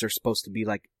contracts are supposed to be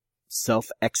like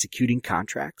self-executing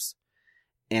contracts.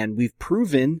 And we've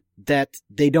proven that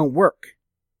they don't work.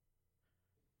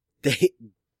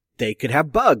 They could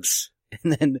have bugs,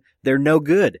 and then they're no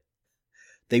good.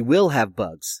 They will have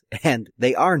bugs, and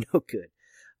they are no good.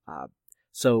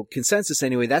 So Consensus,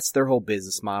 anyway, that's their whole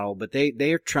business model, but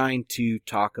they are trying to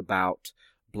talk about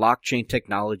blockchain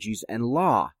technologies and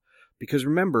law. Because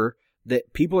remember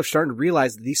that people are starting to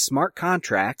realize that these smart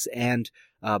contracts and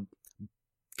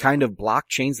kind of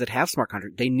blockchains that have smart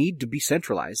contracts, they need to be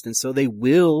centralized, and so they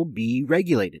will be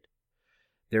regulated.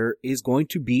 There is going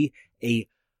to be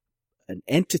an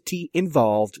entity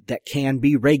involved that can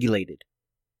be regulated.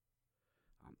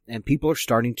 And people are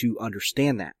starting to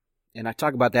understand that. And I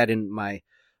talk about that in my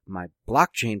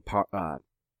blockchain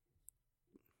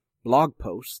blog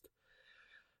post,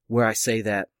 where I say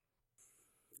that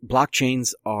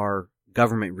blockchains are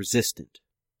government resistant.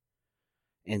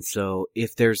 And so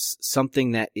if there's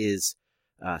something that is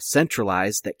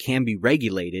centralized that can be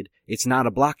regulated, it's not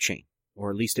a blockchain,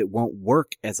 or at least it won't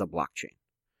work as a blockchain.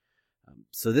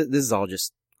 So this is all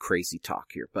just crazy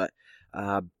talk here. But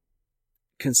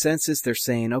Consensus, they're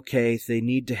saying, okay, if they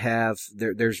need to have,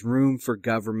 there's room for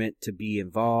government to be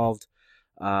involved.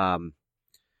 I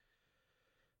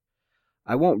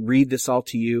won't read this all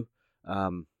to you.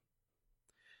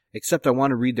 Except I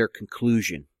want to read their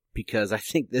conclusion, because I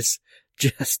think this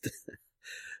just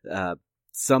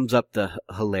sums up the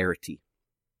hilarity.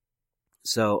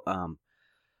 So,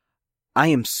 I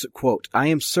am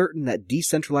certain that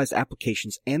decentralized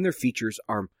applications and their features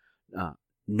are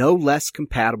no less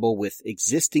compatible with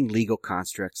existing legal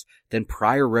constructs than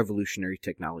prior revolutionary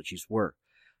technologies were.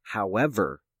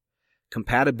 However,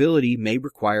 compatibility may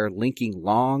require thinking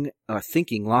long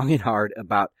and hard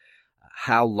about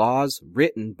how laws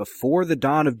written before the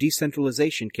dawn of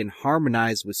decentralization can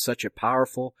harmonize with such a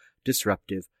powerful,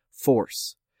 disruptive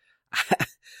force.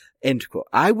 End quote.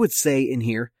 I would say in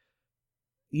here,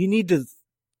 you need to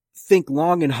think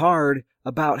long and hard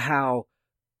about how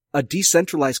a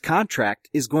decentralized contract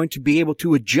is going to be able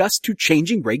to adjust to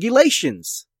changing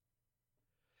regulations.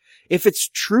 If it's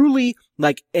truly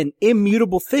like an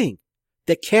immutable thing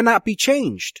that cannot be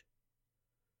changed,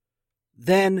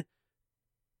 then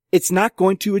it's not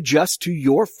going to adjust to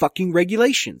your fucking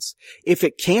regulations. If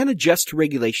it can adjust to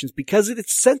regulations because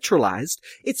it's centralized,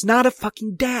 it's not a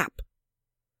fucking DApp.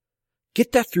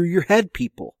 Get that through your head,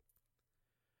 people.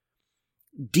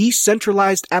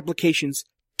 Decentralized applications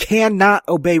cannot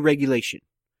obey regulation.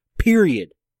 Period.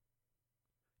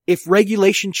 If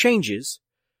regulation changes,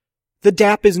 the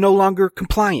DApp is no longer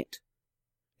compliant.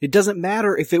 It doesn't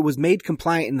matter if it was made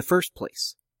compliant in the first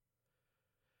place.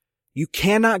 You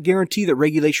cannot guarantee that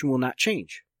regulation will not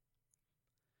change.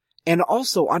 And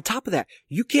also, on top of that,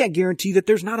 you can't guarantee that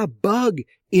there's not a bug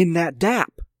in that DApp.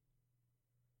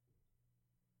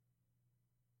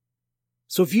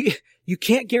 So if you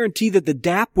can't guarantee that the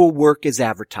DApp will work as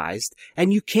advertised,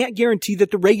 and you can't guarantee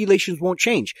that the regulations won't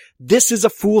change. This is a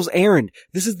fool's errand.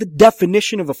 This is the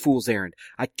definition of a fool's errand.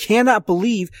 I cannot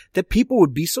believe that people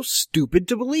would be so stupid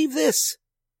to believe this.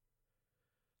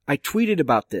 I tweeted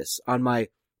about this on my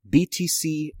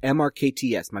BTC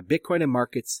MRKTS, my Bitcoin and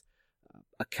Markets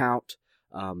account.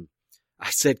 I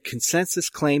said consensus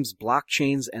claims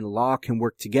blockchains and law can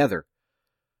work together,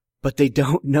 but they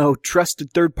don't know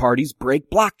trusted third parties break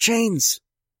blockchains.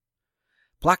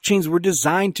 Blockchains were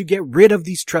designed to get rid of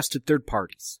these trusted third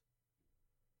parties.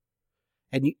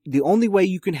 And the only way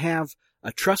you can have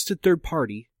a trusted third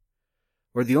party,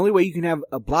 or the only way you can have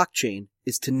a blockchain,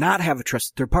 is to not have a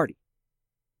trusted third party.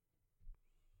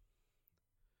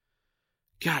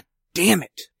 God damn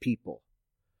it, people.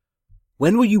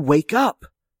 When will you wake up?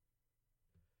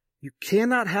 You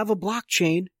cannot have a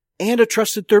blockchain and a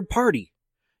trusted third party.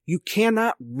 You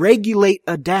cannot regulate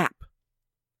a DApp.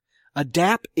 A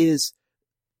DApp is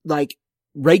like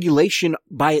regulation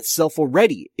by itself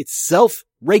already. It's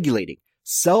self-regulating,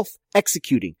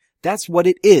 self-executing. That's what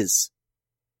it is.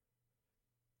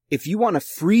 If you want to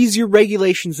freeze your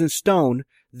regulations in stone,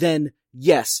 then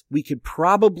yes, we could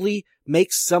probably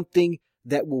make something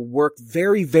that will work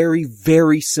very, very,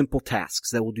 very simple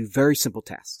tasks, that will do very simple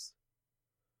tasks.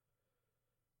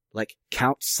 Like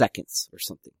count seconds or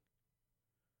something.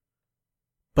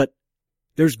 But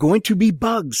there's going to be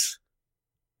bugs.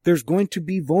 There's going to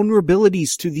be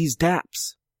vulnerabilities to these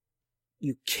dApps.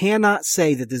 You cannot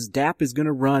say that this DApp is going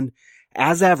to run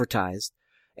as advertised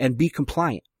and be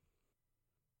compliant.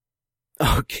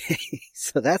 Okay,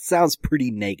 so that sounds pretty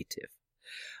negative.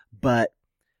 But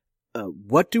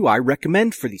what do I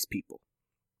recommend for these people?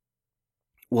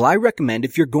 Well, I recommend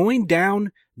if you're going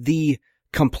down the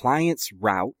compliance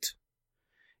route,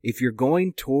 if you're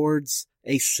going towards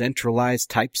a centralized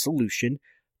type solution,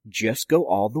 just go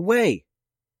all the way.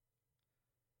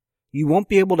 You won't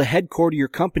be able to headquarter your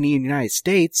company in the United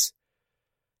States.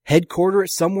 Headquarter it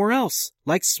somewhere else,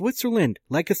 like Switzerland,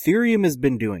 like Ethereum has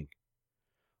been doing.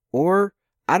 Or,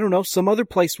 I don't know, some other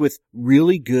place with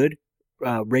really good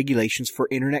regulations for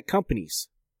internet companies.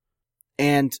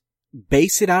 And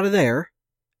base it out of there.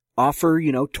 Offer,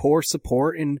 Tor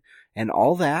support and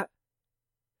all that.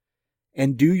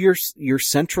 And do your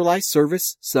centralized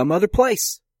service some other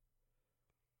place.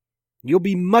 You'll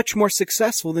be much more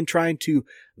successful than trying to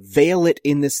veil it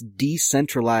in this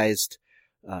decentralized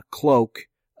cloak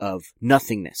of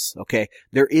nothingness, okay?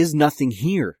 There is nothing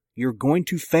here. You're going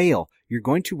to fail. You're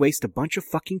going to waste a bunch of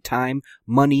fucking time,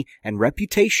 money, and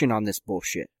reputation on this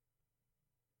bullshit.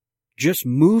 Just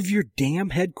move your damn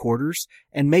headquarters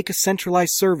and make a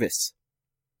centralized service.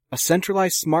 A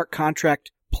centralized smart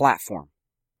contract platform.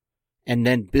 And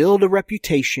then build a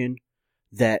reputation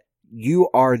that you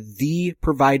are the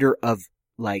provider of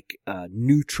a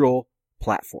neutral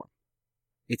platform.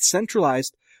 It's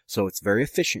centralized, so it's very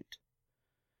efficient.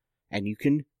 And you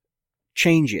can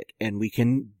change it, and we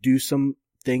can do some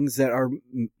things that are,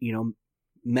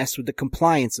 mess with the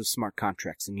compliance of smart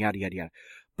contracts and yada, yada, yada.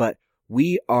 But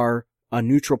we are a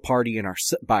neutral party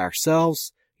by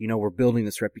ourselves. We're building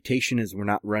this reputation as we're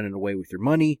not running away with your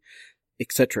money,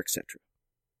 etc., etc.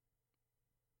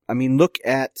 I mean, look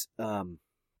at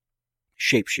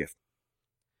Shapeshift.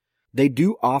 They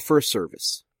do offer a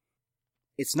service.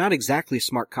 It's not exactly a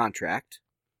smart contract,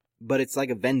 but it's like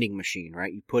a vending machine,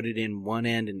 right? You put it in one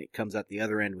end and it comes out the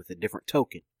other end with a different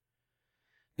token.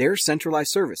 They're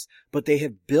centralized service, but they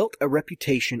have built a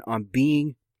reputation on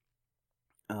being,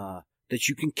 that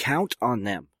you can count on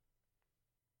them.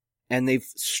 And they've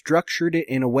structured it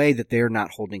in a way that they're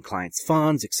not holding clients'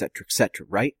 funds, et cetera,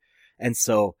 right? And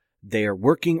so they are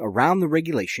working around the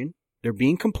regulation. They're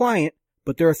being compliant,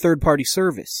 but they're a third-party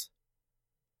service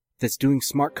that's doing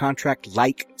smart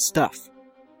contract-like stuff.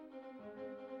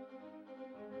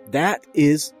 That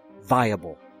is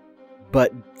viable.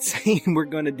 But saying we're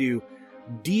going to do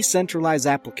decentralized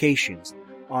applications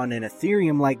on an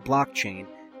Ethereum-like blockchain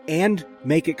and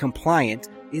make it compliant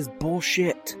is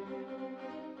bullshit.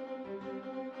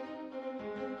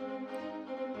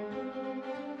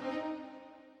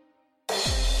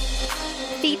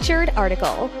 Featured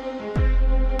article.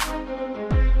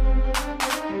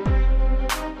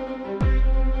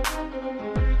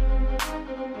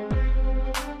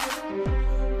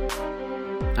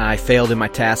 I failed in my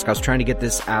task. I was trying to get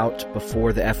this out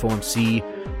before the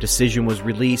FOMC decision was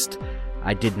released.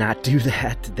 I did not do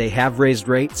that. They have raised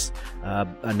rates,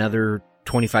 another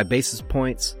 25 basis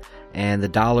points, and the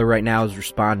dollar right now is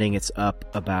responding. It's up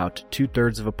about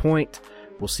 2/3 of a point.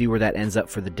 We'll see where that ends up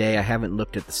for the day. I haven't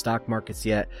looked at the stock markets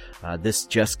yet. This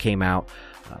just came out.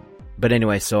 But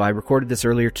anyway, so I recorded this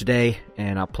earlier today,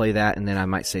 and I'll play that, and then I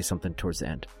might say something towards the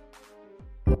end.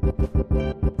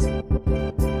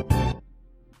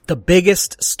 The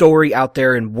biggest story out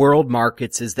there in world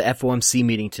markets is the FOMC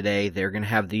meeting today. They're going to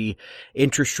have the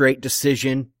interest rate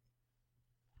decision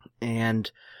and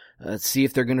see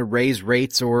if they're going to raise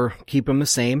rates or keep them the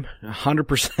same.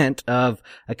 100% of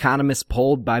economists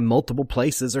polled by multiple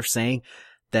places are saying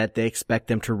that they expect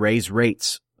them to raise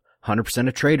rates. 100%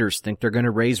 of traders think they're going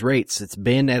to raise rates. It's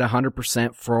been at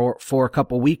 100% for a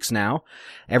couple weeks now.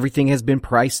 Everything has been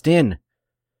priced in,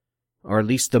 or at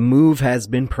least the move has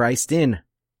been priced in.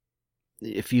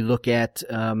 If you look at,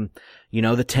 the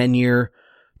 10-year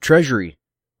treasury,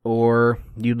 or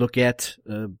you look at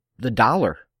the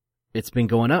dollar, it's been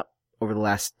going up over the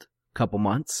last couple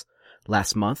months,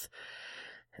 last month.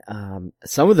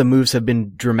 Some of the moves have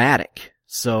been dramatic.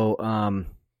 So,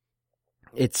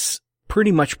 it's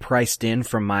pretty much priced in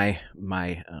from my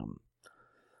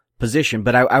position,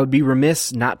 but I would be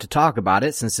remiss not to talk about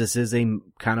it since this is a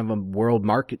kind of a world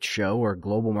market show or a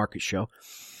global market show.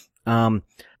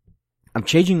 I'm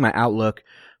changing my outlook.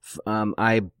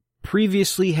 I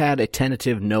previously had a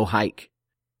tentative no hike,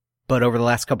 but over the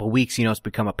last couple of weeks, it's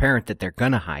become apparent that they're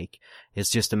gonna hike. It's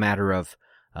just a matter of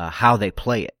how they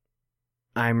play it.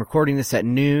 I'm recording this at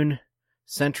noon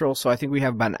Central, so I think we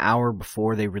have about an hour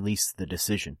before they release the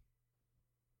decision.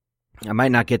 I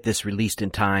might not get this released in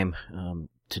time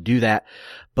to do that,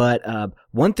 but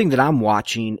one thing that I'm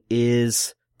watching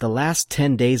is the last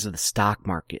 10 days of the stock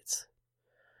markets.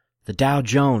 The Dow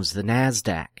Jones, the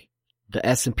NASDAQ, the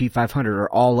S&P 500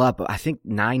 are all up, I think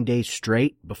 9 days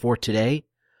straight before today.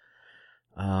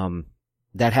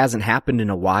 That hasn't happened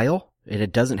in a while.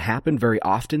 It doesn't happen very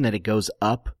often that it goes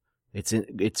up.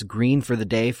 It's green for the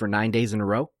day for 9 days in a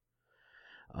row.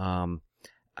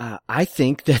 I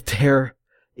think that there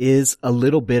is a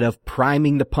little bit of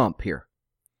priming the pump here.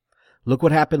 Look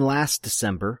what happened last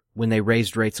December when they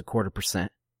raised rates 0.25%.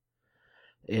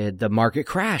 The market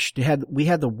crashed. We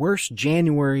had the worst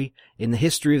January in the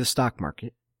history of the stock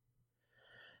market.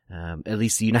 At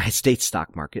least the United States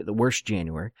stock market, the worst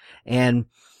January. And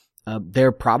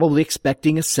they're probably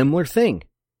expecting a similar thing.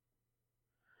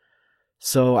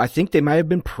 So I think they might have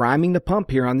been priming the pump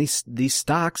here on these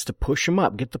stocks to push them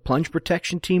up, get the plunge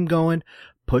protection team going,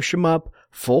 push them up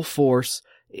full force,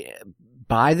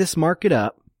 buy this market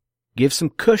up, give some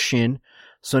cushion.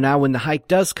 So now when the hike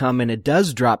does come and it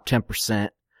does drop 10%,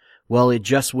 well, it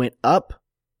just went up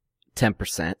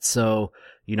 10%. So,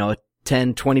 a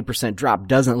 10, 20% drop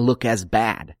doesn't look as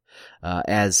bad,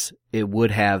 as it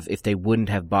would have if they wouldn't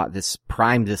have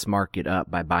primed this market up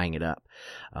by buying it up.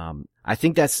 I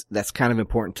think that's kind of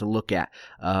important to look at.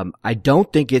 I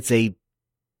don't think it's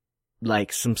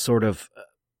some sort of,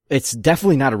 it's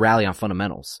definitely not a rally on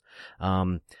fundamentals.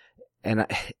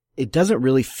 It doesn't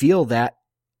really feel that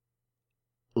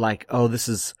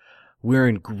we're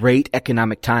in great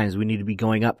economic times. We need to be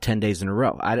going up 10 days in a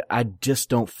row. I just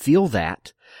don't feel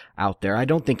that out there. I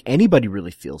don't think anybody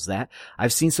really feels that.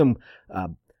 I've seen some,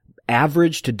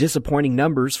 average to disappointing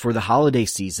numbers for the holiday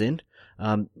season.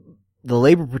 The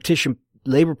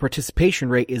labor participation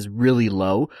rate is really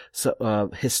low.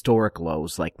 So, historic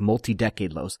lows, like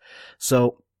multi-decade lows.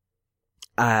 So,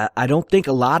 I don't think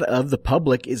a lot of the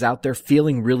public is out there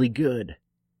feeling really good.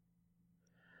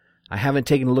 I haven't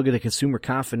taken a look at the consumer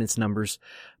confidence numbers,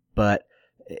 but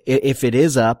if it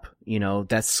is up,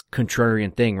 that's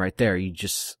contrarian thing right there.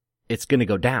 It's going to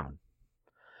go down.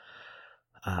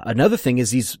 Another thing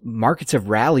is these markets have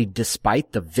rallied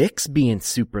despite the VIX being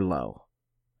super low.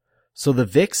 So the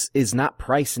VIX is not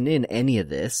pricing in any of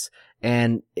this,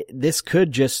 and this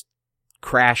could just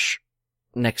crash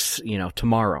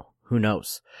tomorrow. Who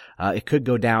knows? It could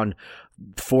go down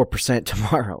 4%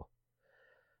 tomorrow.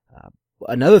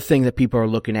 Another thing that people are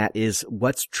looking at is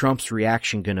what's Trump's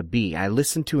reaction going to be. I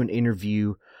listened to an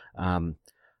interview, on,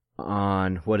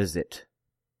 what is it?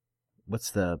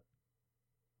 What's the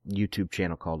YouTube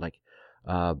channel called?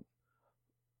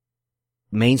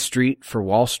 Main Street for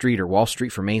Wall Street or Wall Street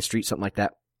for Main Street, something like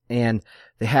that. And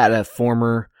they had a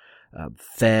former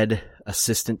Fed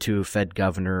assistant to a Fed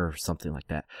governor or something like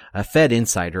that, a Fed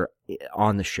insider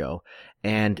on the show.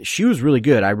 And she was really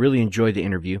good. I really enjoyed the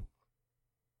interview.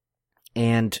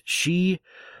 And she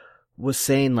was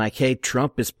saying hey,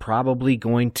 Trump is probably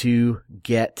going to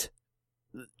get,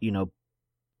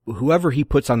 whoever he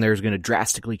puts on there is going to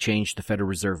drastically change the Federal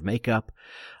Reserve makeup.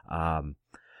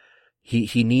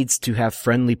 He needs to have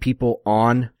friendly people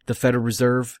on the Federal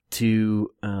Reserve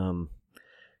to,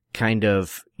 kind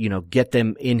of, get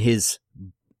them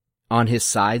on his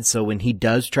side. So when he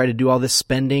does try to do all this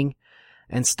spending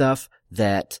and stuff,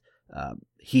 that,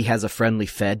 he has a friendly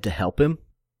Fed to help him.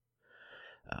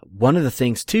 One of the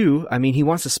things too, he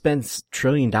wants to spend $1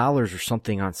 trillion or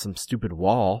something on some stupid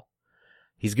wall.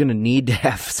 He's going to need to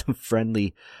have some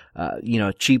friendly,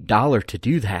 cheap dollar to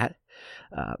do that.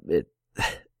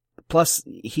 Plus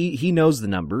he knows the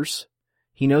numbers.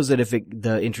 He knows that if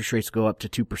the interest rates go up to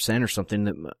 2% or something,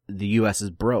 that the U.S. is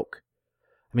broke.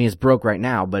 It's broke right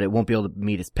now, but it won't be able to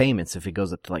meet its payments if it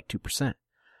goes up to 2%.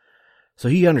 So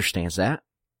he understands that.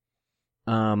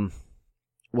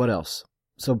 What else?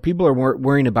 So people are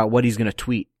worrying about what he's going to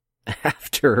tweet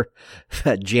after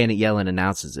Janet Yellen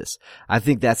announces this. I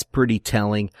think that's pretty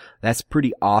telling. That's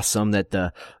pretty awesome that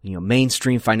the,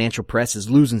 mainstream financial press is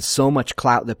losing so much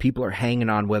clout that people are hanging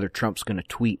on whether Trump's going to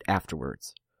tweet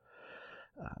afterwards.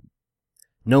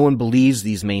 No one believes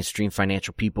these mainstream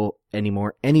financial people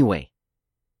anymore anyway.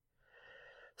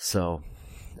 So,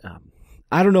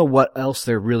 I don't know what else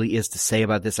there really is to say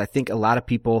about this. I think a lot of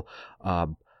people,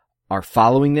 are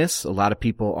following this. A lot of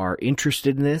people are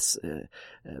interested in this.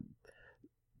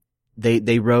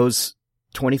 They rose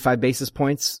 25 basis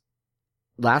points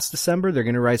last December. They're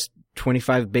going to rise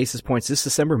 25 basis points this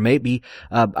December. Maybe,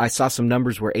 I saw some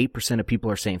numbers where 8% of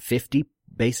people are saying 50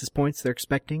 basis points they're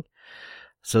expecting.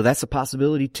 So that's a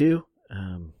possibility too.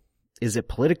 Is it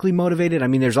politically motivated?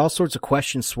 There's all sorts of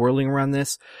questions swirling around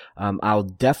this. I'll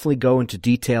definitely go into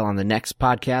detail on the next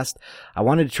podcast. I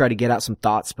wanted to try to get out some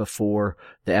thoughts before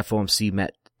the FOMC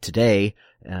met today,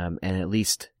 and at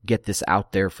least get this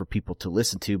out there for people to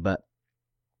listen to. But,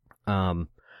 I'm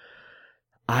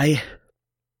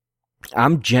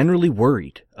generally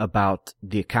worried about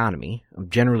the economy. I'm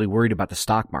generally worried about the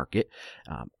stock market.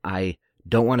 I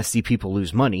don't want to see people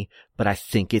lose money, but I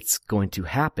think it's going to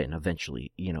happen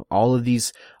eventually. All of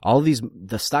these,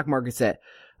 the stock market's at,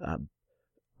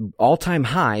 all-time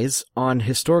highs on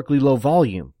historically low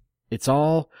volume. It's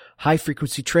all high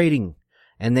frequency trading,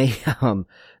 and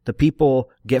the people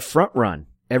get front run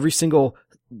every single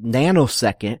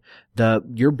nanosecond.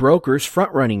 Your broker's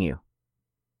front running you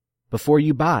before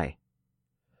you buy.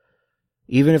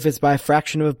 Even if it's by a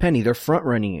fraction of a penny, they're front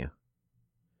running you.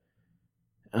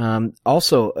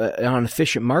 Also, on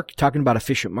talking about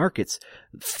efficient markets,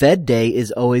 Fed Day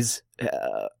is always,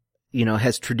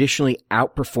 has traditionally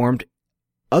outperformed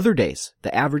other days,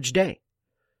 the average day.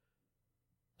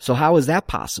 So how is that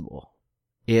possible?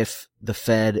 If the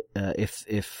Fed,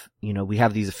 if we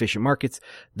have these efficient markets,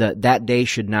 that day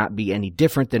should not be any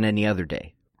different than any other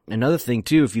day. Another thing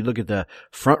too, if you look at the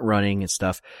front running and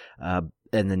stuff,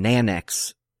 and the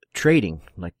Nanex trading,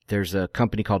 there's a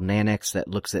company called Nanex that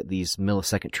looks at these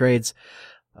millisecond trades,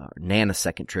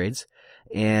 nanosecond trades,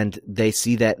 and they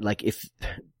see that if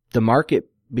the market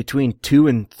between 2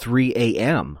 and 3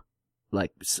 a.m.,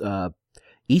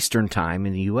 Eastern time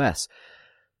in the U.S.,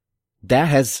 that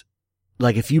has,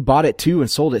 if you bought at 2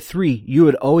 and sold at 3, you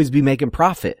would always be making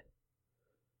profit.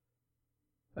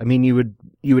 You would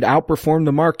outperform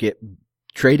the market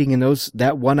trading in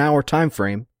that 1 hour time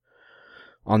frame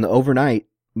on the overnight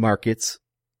markets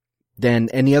than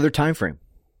any other time frame.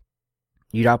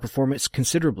 You'd outperform it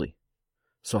considerably.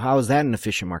 So how is that an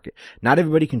efficient market? Not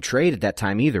everybody can trade at that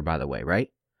time either, by the way, right?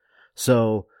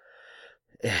 So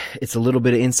it's a little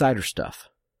bit of insider stuff.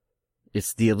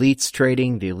 It's the elites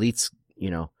trading, the elites,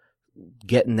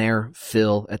 getting their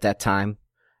fill at that time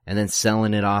and then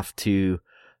selling it off to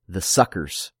the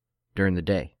suckers during the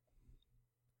day.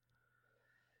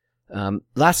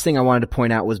 Last thing I wanted to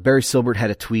point out was Barry Silbert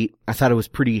had a tweet. I thought it was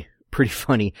pretty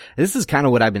funny. This is kind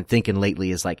of what I've been thinking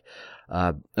lately is like,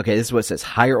 okay, this is what it says.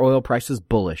 Higher oil prices,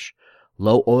 bullish.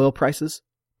 Low oil prices,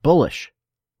 bullish.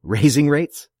 Raising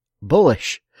rates,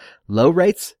 bullish. Low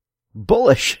rates,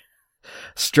 bullish.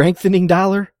 Strengthening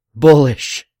dollar,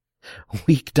 bullish.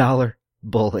 Weak dollar,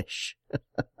 bullish.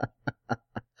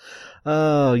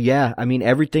 Oh, yeah. I mean,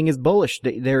 everything is bullish.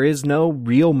 There is no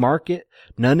real market.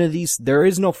 There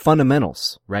is no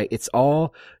fundamentals, right? It's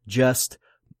all just,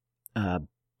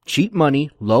 cheap money,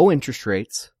 low interest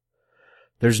rates.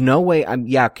 There's no way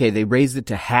okay, they raised it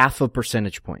to 0.5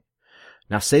 percentage point.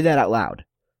 Now say that out loud.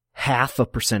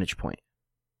 0.5 percentage point.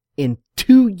 In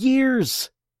 2 years.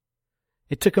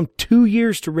 It took them 2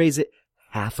 years to raise it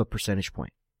 0.5 percentage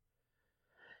point.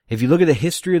 If you look at the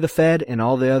history of the Fed and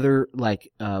all the other,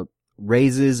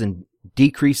 raises and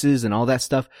decreases and all that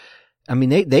stuff, I mean,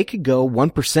 they could go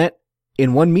 1%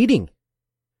 in one meeting.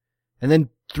 And then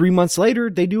 3 months later,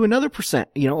 they do another percent,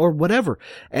 or whatever.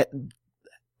 At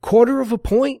 0.25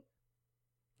 point,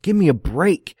 give me a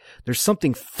break. There's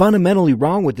something fundamentally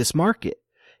wrong with this market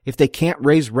if they can't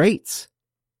raise rates.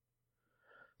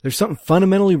 There's something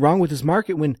fundamentally wrong with this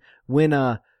market when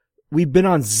we've been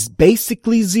on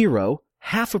basically zero.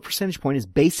 0.5 percentage point is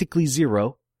basically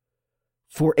zero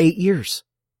for 8 years.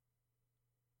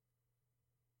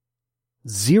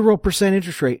 0%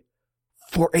 interest rate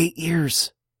for 8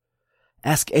 years.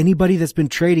 Ask anybody that's been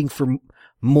trading for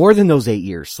more than those 8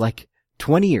 years, like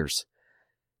 20 years,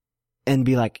 and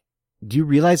be like, do you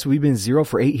realize we've been zero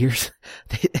for 8 years?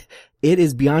 It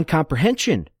is beyond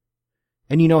comprehension.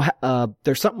 And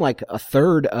there's something like a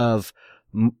third of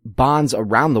bonds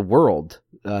around the world,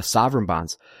 sovereign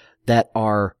bonds, that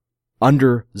are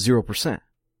under 0%.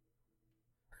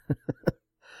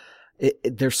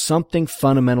 There's something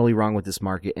fundamentally wrong with this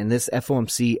market. And this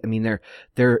FOMC, I mean,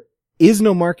 there is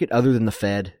no market other than the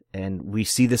Fed, and we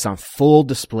see this on full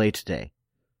display today.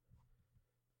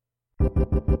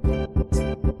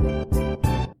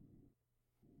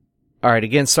 All right,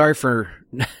 again, sorry for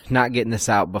not getting this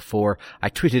out before. I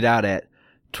tweeted out at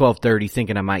 12:30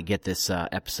 thinking I might get this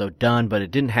episode done, but it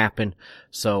didn't happen.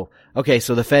 So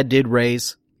the Fed did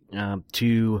raise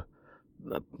to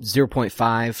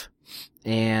 0.5,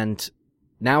 and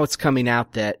now it's coming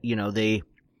out that,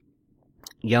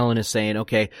 Yellen is saying,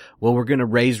 okay, well, we're going to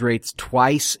raise rates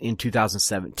twice in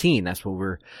 2017. That's what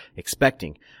we're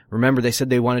expecting. Remember, they said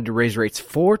they wanted to raise rates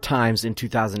 4 times in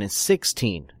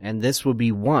 2016, and this will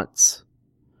be once.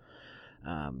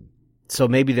 So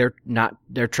maybe they're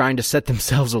trying to set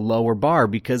themselves a lower bar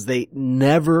because they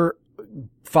never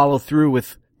follow through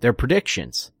with their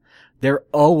predictions. They're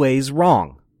always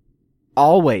wrong.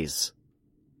 Always.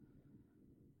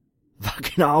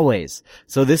 Fucking always.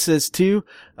 So this is too,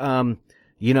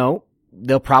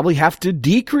 they'll probably have to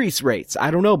decrease rates.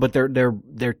 I don't know, but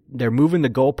they're moving the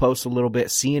goalposts a little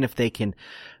bit, seeing if they can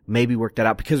maybe work that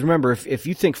out. Because remember, if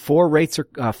you think 4 rate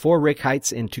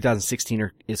hikes in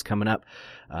 2016 is coming up,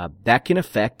 that can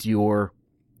affect your,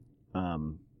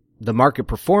 the market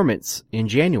performance in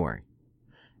January.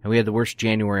 And we had the worst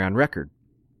January on record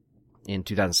in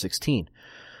 2016.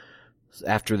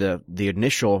 After the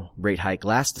initial rate hike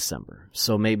last December.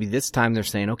 So maybe this time they're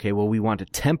saying, okay, well, we want to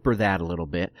temper that a little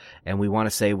bit, and we want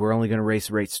to say we're only going to raise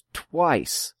rates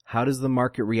twice. How does the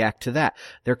market react to that?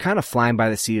 They're kind of flying by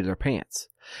the seat of their pants.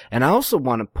 And I also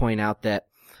want to point out that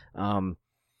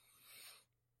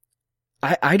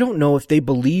I don't know if they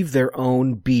believe their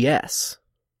own BS,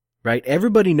 right?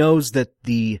 Everybody knows that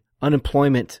the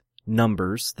unemployment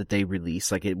numbers that they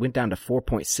release, like it went down to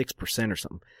 4.6% or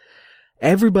something.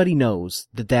 Everybody knows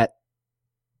that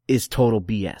is total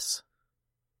BS.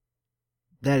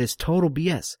 That is total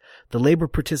BS. The labor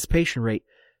participation rate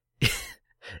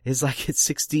is like at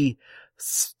 66%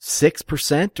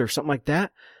 or something like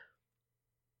that.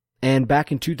 And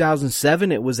back in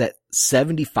 2007, it was at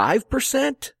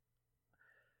 75%.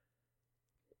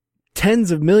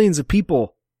 Tens of millions of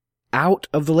people out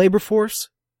of the labor force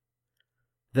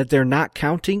that they're not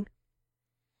counting.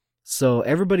 So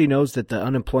everybody knows that the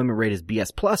unemployment rate is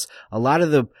BS. Plus, a lot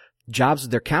of the jobs that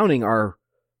they're counting are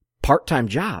part-time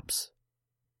jobs.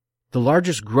 The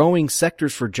largest growing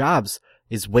sectors for jobs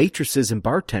is waitresses and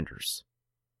bartenders.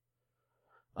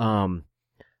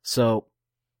 So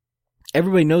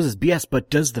everybody knows it's BS, but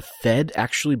does the Fed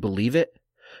actually believe it?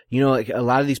 Like a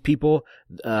lot of these people,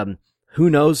 who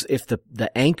knows if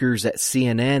the anchors at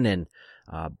CNN and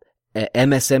at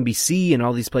MSNBC and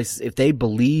all these places, if they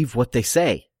believe what they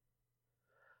say.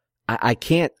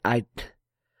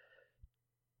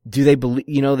 Do they believe,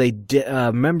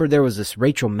 remember there was this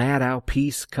Rachel Maddow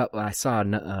piece, I saw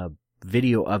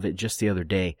video of it just the other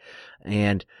day,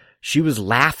 and she was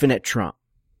laughing at Trump,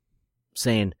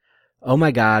 saying, oh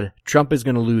my God, Trump is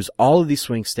going to lose all of these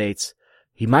swing states.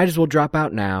 He might as well drop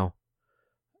out now.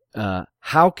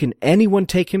 How can anyone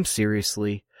take him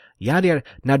seriously? Yada yada.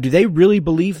 Now, do they really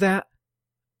believe that?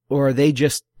 Or are they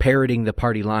just parroting the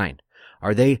party line?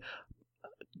 Are they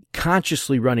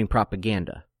consciously running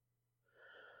propaganda?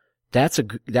 That's a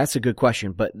good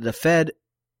question. But the Fed,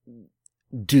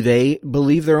 do they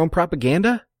believe their own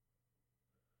propaganda?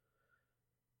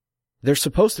 They're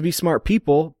supposed to be smart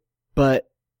people, but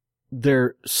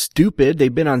they're stupid.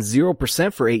 They've been on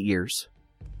 0% for 8 years.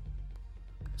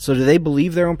 So do they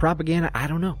believe their own propaganda? I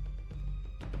don't know.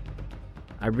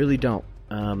 I really don't.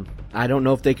 I don't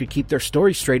know if they could keep their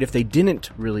story straight if they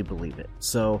didn't really believe it.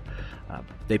 So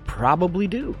they probably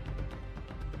do.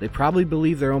 They probably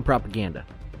believe their own propaganda.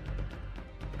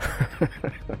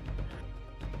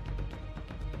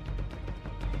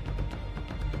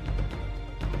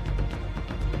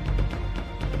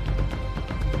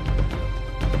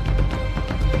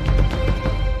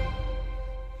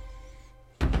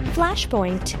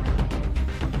 Flashpoint.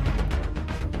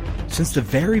 Since the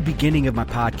very beginning of my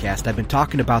podcast, I've been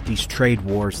talking about these trade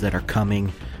wars that are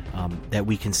coming, that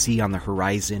we can see on the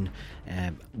horizon.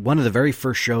 One of the very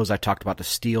first shows I talked about the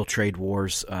steel trade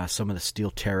wars, some of the steel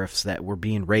tariffs that were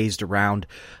being raised around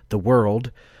the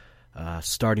world,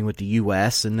 starting with the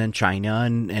U.S. and then China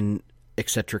and et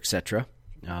cetera, et cetera.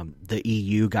 The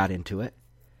EU got into it.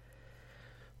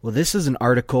 Well, this is an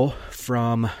article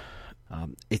from,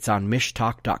 it's on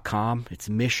mishtalk.com. It's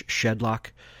Mish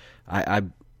Shedlock. I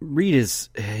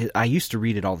used to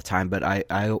read it all the time, but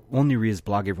I only read his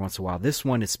blog every once in a while. This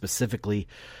one is specifically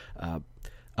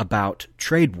about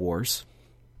trade wars,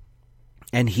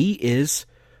 and he is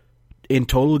in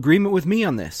total agreement with me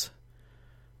on this.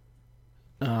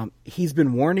 He's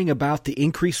been warning about the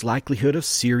increased likelihood of a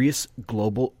serious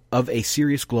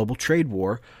global trade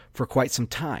war for quite some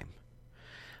time,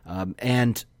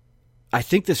 and I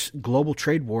think this global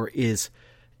trade war is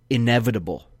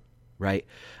inevitable, right?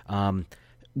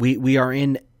 We are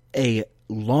in a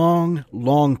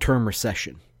long-term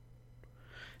recession.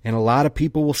 And a lot of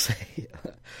people will say,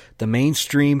 the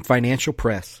mainstream financial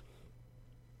press,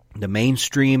 the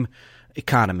mainstream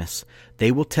economists,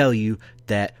 they will tell you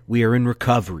that we are in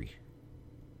recovery.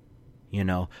 You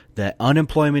know, that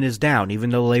unemployment is down, even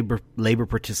though labor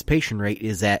participation rate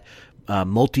is at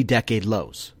multi-decade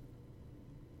lows.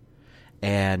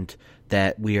 And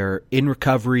that we are in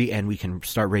recovery and we can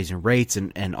start raising rates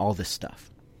and all this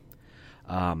stuff.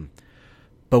 But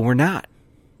we're not.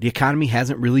 The economy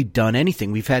hasn't really done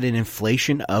anything. We've had an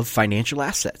inflation of financial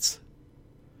assets.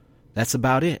 That's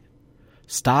about it.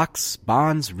 Stocks,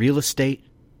 bonds, real estate,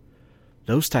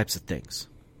 those types of things.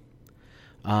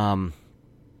 And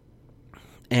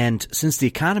since the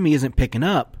economy isn't picking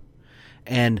up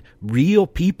and real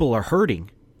people are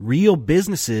hurting, real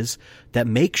businesses that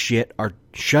make shit are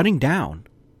shutting down,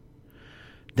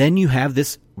 then you have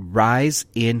this rise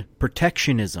in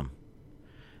protectionism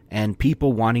and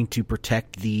people wanting to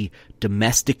protect the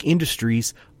domestic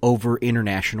industries over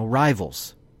international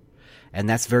rivals. And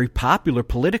that's very popular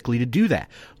politically to do that.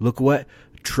 Look what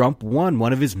Trump won.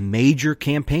 One of his major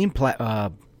campaign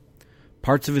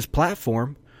parts of his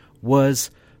platform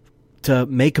was to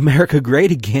make America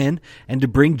great again and to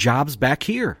bring jobs back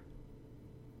here.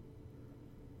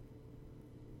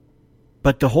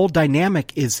 But the whole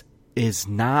dynamic is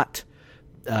not,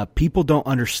 people don't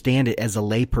understand it as a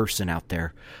layperson out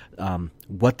there,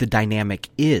 what the dynamic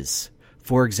is.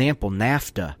 For example,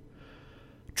 NAFTA.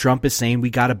 Trump is saying we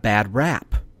got a bad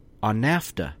rap on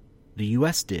NAFTA. The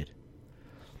U.S. did.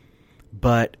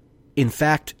 But, in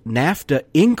fact, NAFTA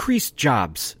increased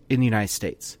jobs in the United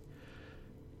States.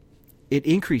 It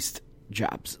increased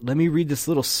jobs. Let me read this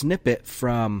little snippet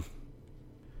from,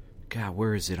 God,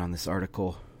 where is it on this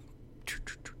article?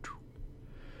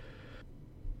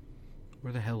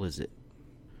 Where the hell is it?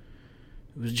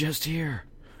 It was just here.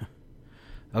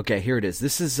 Okay, here it is.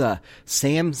 This is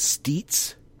Sam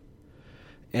Steitz,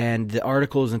 and the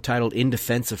article is entitled "In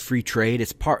Defense of Free Trade."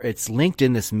 It's linked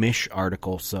in this Mish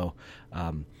article, so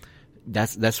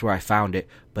that's where I found it.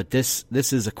 But this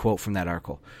is a quote from that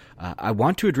article. I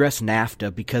want to address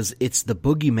NAFTA because it's the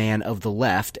boogeyman of the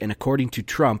left, and according to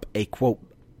Trump, a quote,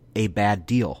 a bad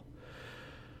deal.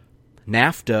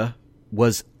 NAFTA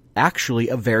was actually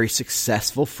a very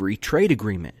successful free trade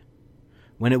agreement.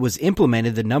 When it was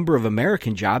implemented, the number of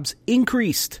American jobs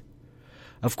increased.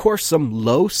 Of course, some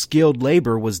low-skilled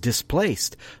labor was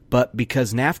displaced, but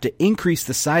because NAFTA increased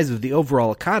the size of the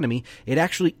overall economy, it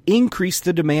actually increased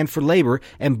the demand for labor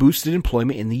and boosted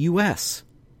employment in the U.S.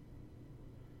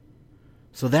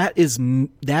 So that is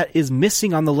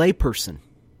missing on the layperson.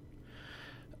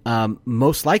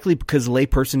 Most likely because the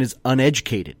layperson is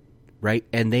uneducated, right?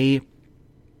 And they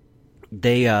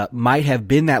might have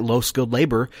been that low-skilled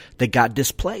labor that got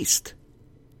displaced.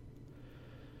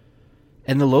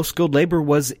 And the low-skilled labor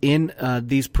was in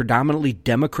these predominantly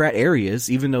Democrat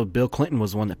areas, even though Bill Clinton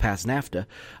was the one that passed NAFTA,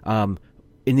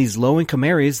 in these low-income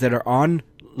areas that are on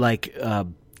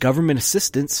government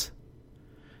assistance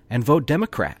and vote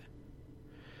Democrat.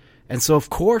 And so, of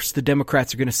course, the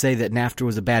Democrats are going to say that NAFTA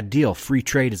was a bad deal. Free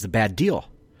trade is a bad deal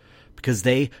because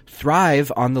they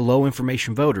thrive on the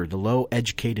low-information voter, the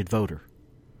low-educated voter.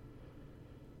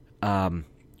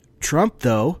 Trump,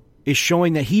 though, is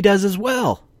showing that he does as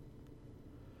well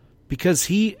because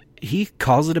he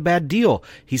calls it a bad deal.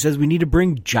 He says we need to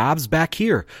bring jobs back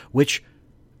here, which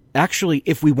actually,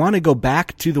 if we want to go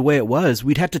back to the way it was,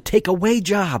 we'd have to take away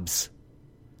jobs.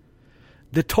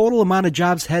 The total amount of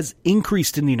jobs has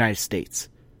increased in the United States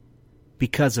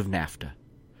because of NAFTA.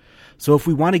 So if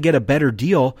we want to get a better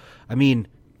deal, I mean,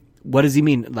 what does he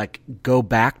mean? Like, go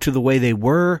back to the way they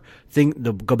were,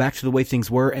 go back to the way things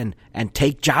were and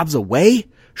take jobs away?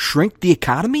 Shrink the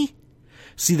economy?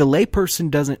 See, the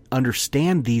layperson doesn't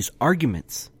understand these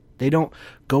arguments. They don't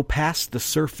go past the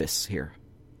surface here.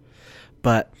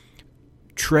 But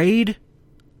trade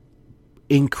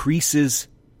increases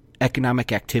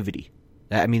economic activity.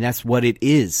 I mean, that's what it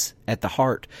is at the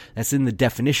heart. That's in the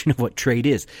definition of what trade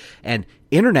is. And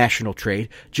international trade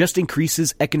just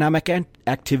increases economic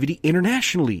activity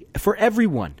internationally for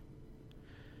everyone.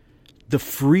 The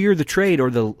freer the trade or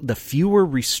the fewer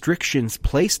restrictions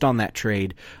placed on that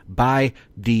trade by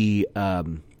the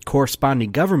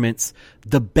corresponding governments,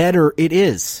 the better it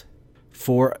is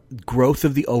for growth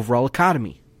of the overall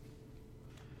economy.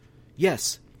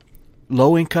 Yes,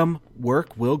 low-income work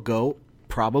will go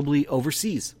probably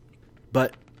overseas.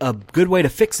 But a good way to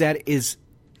fix that is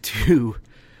to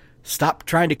stop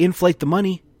trying to inflate the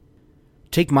money,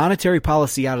 take monetary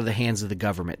policy out of the hands of the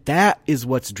government. That is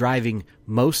what's driving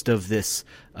most of this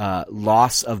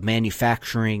loss of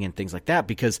manufacturing and things like that,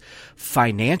 because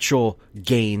financial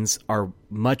gains are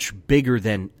much bigger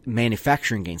than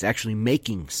manufacturing gains, actually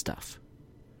making stuff.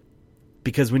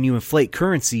 Because when you inflate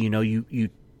currency,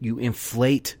 you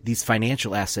inflate these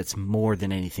financial assets more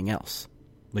than anything else,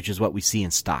 which is what we see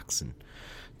in stocks and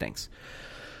things.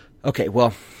 Okay,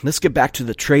 well, let's get back to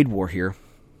the trade war here.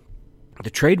 The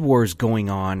trade war is going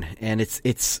on, and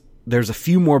there's a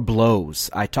few more blows.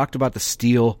 I talked about the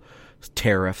steel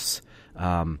tariffs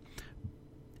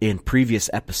in previous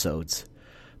episodes,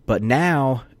 but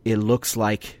now it looks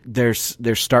like there's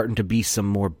starting to be some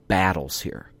more battles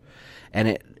here, and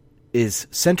it is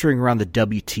centering around the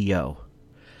WTO,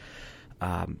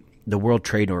 the World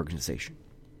Trade Organization.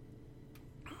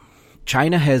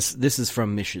 China has, this is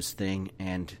from Mish's thing,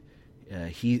 and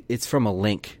it's from a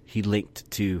link. He linked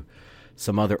to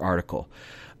some other article.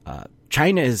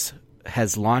 China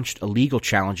has launched a legal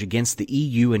challenge against the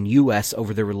EU and US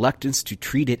over their reluctance to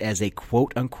treat it as a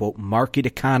quote-unquote market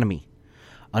economy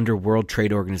under World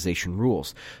Trade Organization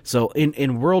rules. So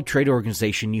in World Trade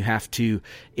Organization, you have to,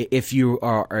 if you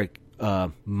are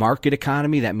a market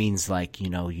economy, that means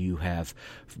you have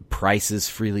prices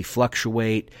freely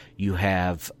fluctuate, you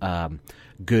have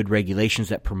good regulations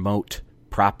that promote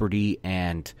property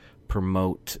and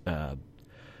promote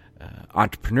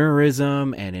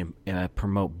entrepreneurism and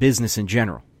promote business in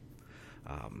general.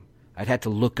 I'd have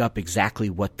to look up exactly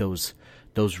what those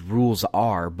rules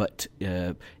are, but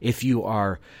if you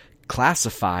are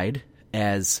classified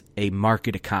as a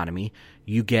market economy,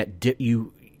 you get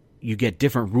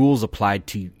different rules applied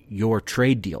to your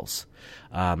trade deals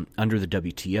under the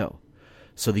WTO.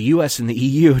 So the U.S. and the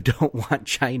EU don't want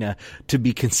China to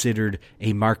be considered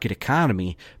a market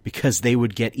economy because they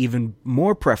would get even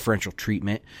more preferential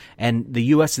treatment, and the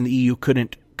U.S. and the EU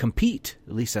couldn't compete.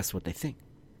 At least that's what they think.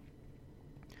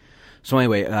 So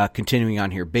anyway, continuing on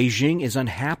here, Beijing is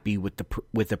unhappy with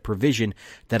the provision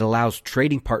that allows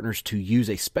trading partners to use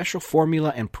a special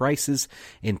formula and prices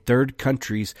in third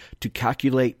countries to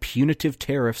calculate punitive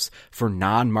tariffs for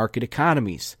non-market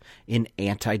economies in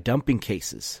anti-dumping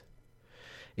cases.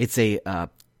 It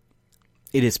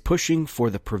is pushing for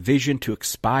the provision to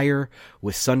expire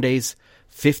with Sunday's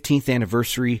 15th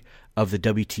anniversary of the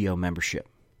WTO membership.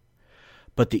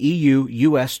 But the EU,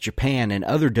 US, Japan, and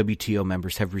other WTO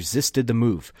members have resisted the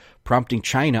move, prompting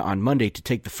China on Monday to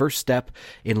take the first step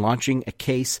in launching a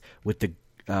case with the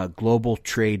global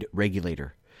trade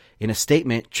regulator. In a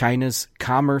statement, China's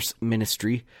Commerce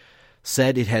Ministry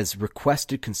said it has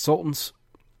requested consultations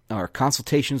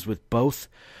with both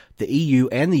the EU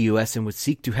and the US and would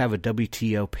seek to have a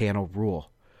WTO panel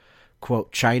rule.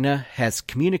 Quote, China has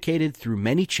communicated through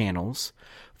many channels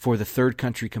for the third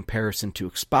country comparison to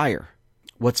expire.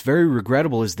 What's very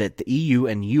regrettable is that the EU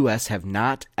and US have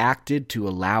not acted to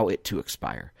allow it to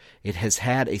expire. It has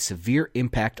had a severe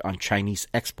impact on Chinese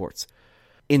exports.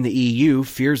 In the EU,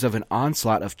 fears of an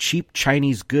onslaught of cheap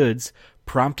Chinese goods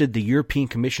prompted the European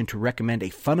Commission to recommend a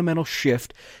fundamental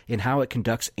shift in how it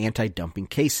conducts anti-dumping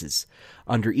cases.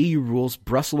 Under EU rules,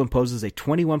 Brussels imposes a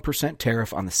 21%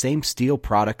 tariff on the same steel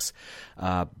products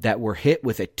that were hit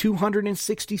with a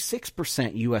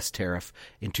 266% U.S. tariff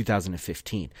in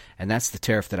 2015. And that's the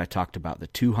tariff that I talked about, the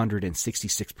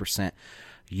 266%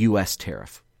 U.S.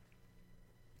 tariff.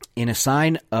 In a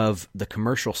sign of the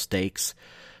commercial stakes,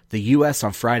 the U.S.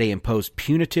 on Friday imposed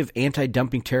punitive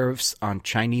anti-dumping tariffs on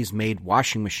Chinese-made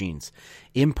washing machines,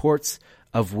 imports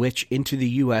of which into the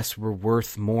U.S. were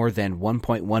worth more than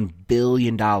 $1.1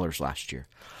 billion last year.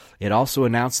 It also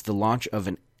announced the launch of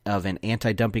an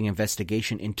anti-dumping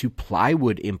investigation into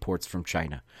plywood imports from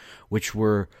China, which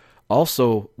were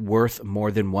also worth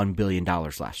more than $1 billion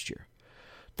last year.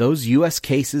 Those U.S.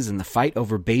 cases and the fight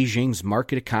over Beijing's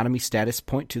market economy status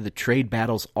point to the trade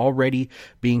battles already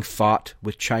being fought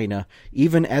with China,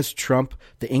 even as Trump,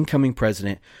 the incoming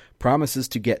president, promises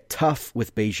to get tough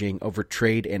with Beijing over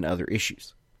trade and other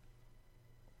issues.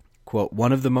 Quote,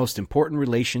 one of the most important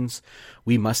relations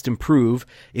we must improve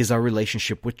is our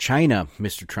relationship with China,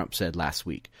 Mr. Trump said last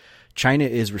week. China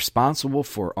is responsible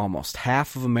for almost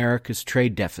half of America's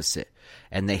trade deficit,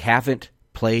 and they haven't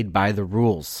played by the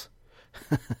rules.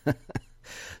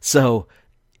 So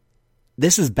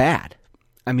this is bad.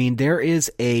 I mean, there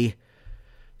is a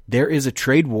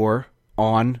trade war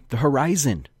on the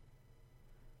horizon,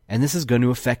 and this is going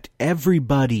to affect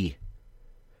everybody.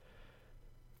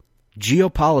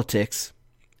 Geopolitics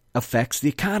affects the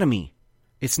economy.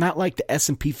 It's not like the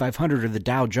S&P 500 or the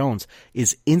Dow Jones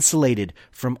is insulated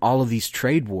from all of these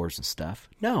trade wars and stuff.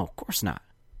 No, of course not.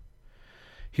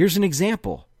 Here's an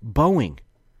example. Boeing.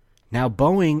 Now,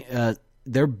 Boeing,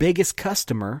 their biggest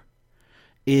customer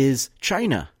is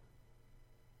China.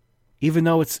 Even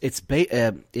though it's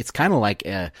kind of like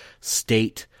a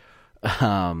state,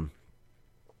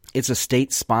 it's a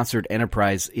state-sponsored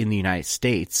enterprise in the United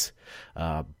States,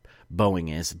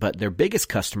 Boeing is, but their biggest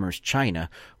customer is China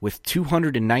with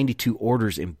 292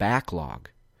 orders in backlog.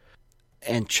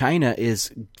 And China is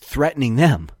threatening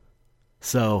them.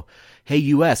 So, hey,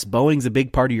 U.S., Boeing's a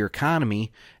big part of your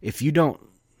economy. If you don't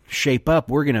shape up,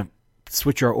 we're going to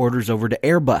switch our orders over to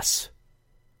Airbus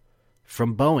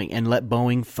from Boeing and let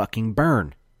Boeing fucking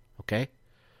burn. Okay?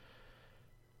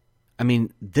 I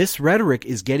mean, this rhetoric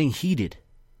is getting heated.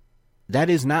 That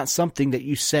is not something that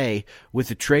you say with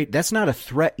a trade. That's not a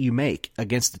threat you make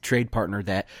against the trade partner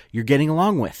that you're getting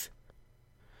along with.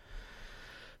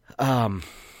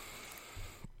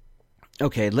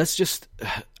 Okay, let's just,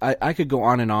 I could go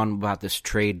on and on about this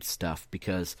trade stuff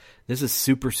because this is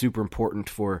super, super important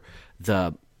for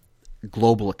the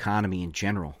global economy in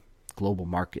general, global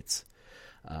markets.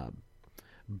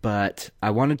 But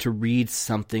I wanted to read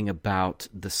something about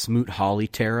the Smoot-Hawley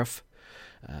tariff.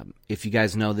 If you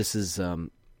guys know, this is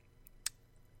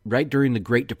right during the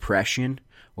Great Depression,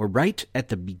 or right at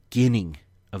the beginning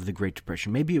of the Great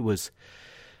Depression. Maybe it was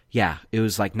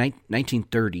like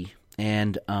 1930,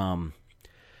 and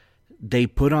they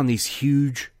put on these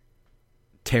huge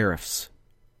tariffs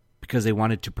because they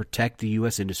wanted to protect the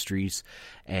U.S. industries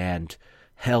and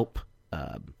help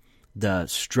the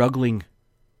struggling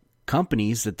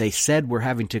companies that they said were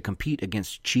having to compete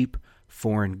against cheap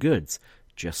foreign goods,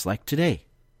 just like today.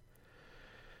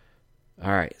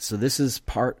 All right, so this is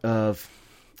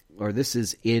this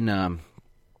is in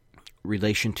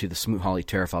relation to the Smoot-Hawley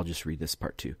tariff. I'll just read this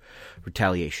part too.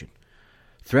 Retaliation.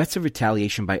 Threats of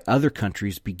retaliation by other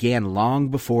countries began long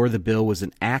before the bill was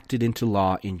enacted into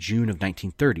law in June of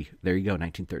 1930. There you go,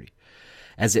 1930.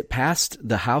 As it passed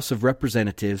the House of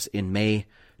Representatives in May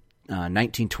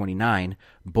 1929,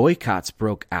 boycotts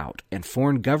broke out, and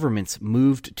foreign governments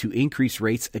moved to increase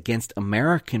rates against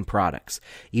American products,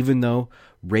 even though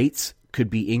rates could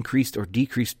be increased or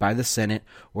decreased by the Senate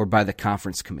or by the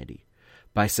Conference Committee.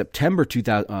 By September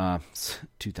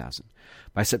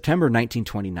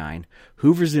 1929,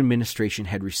 Hoover's administration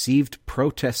had received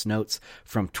protest notes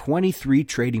from 23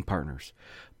 trading partners,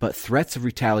 but threats of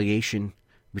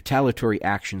retaliatory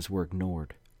actions were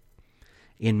ignored.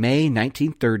 In May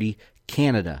 1930,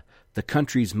 Canada, the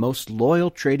country's most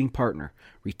loyal trading partner,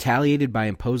 retaliated by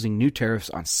imposing new tariffs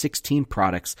on 16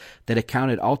 products that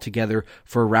accounted altogether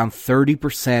for around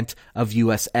 30% of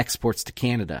U.S. exports to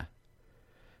Canada.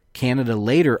 Canada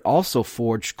later also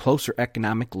forged closer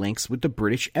economic links with the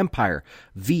British Empire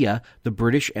via the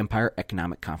British Empire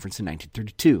Economic Conference in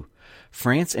 1932.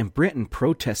 France and Britain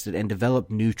protested and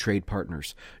developed new trade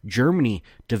partners. Germany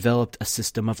developed a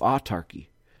system of autarky.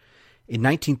 In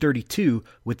 1932,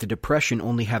 with the Depression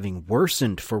only having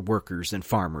worsened for workers and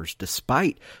farmers,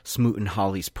 despite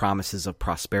Smoot-Hawley's promises of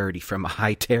prosperity from a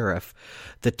high tariff,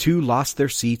 the two lost their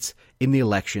seats in the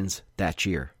elections that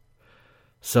year.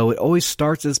 So it always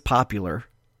starts as popular,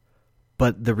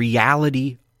 but the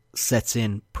reality sets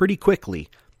in pretty quickly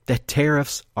that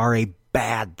tariffs are a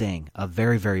bad thing, a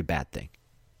very, very bad thing.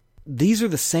 These are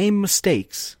the same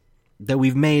mistakes that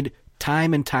we've made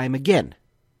time and time again.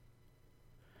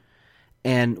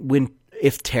 And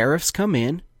if tariffs come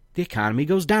in, the economy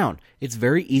goes down. It's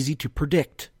very easy to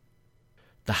predict.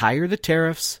 The higher the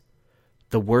tariffs,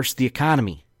 the worse the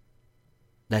economy.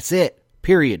 That's it.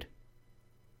 Period.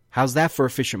 How's that for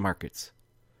efficient markets?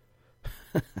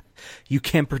 You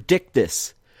can predict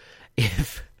this.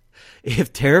 If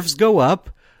tariffs go up,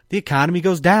 the economy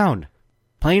goes down.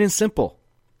 Plain and simple.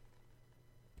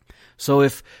 So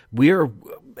if we're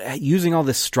using all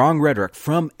this strong rhetoric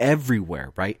from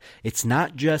everywhere, right? It's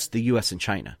not just the U.S. and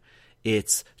China.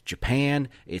 It's Japan.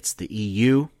 It's the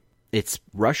EU. It's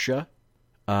Russia.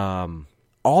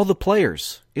 All the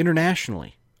players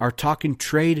internationally are talking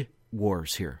trade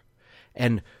wars here.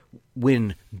 And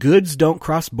when goods don't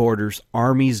cross borders,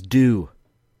 armies do.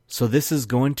 So this is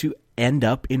going to end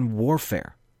up in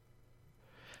warfare.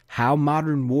 How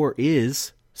modern war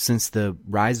is since the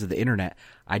rise of the internet,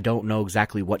 I don't know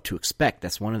exactly what to expect.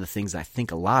 That's one of the things I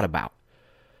think a lot about,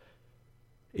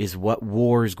 is what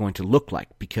war is going to look like.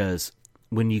 Because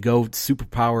when you go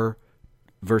superpower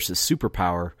versus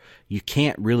superpower, you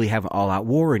can't really have an all-out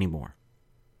war anymore.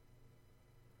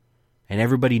 And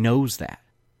everybody knows that.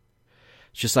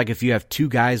 It's just like if you have two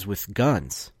guys with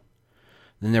guns,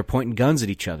 then they're pointing guns at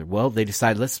each other. Well, they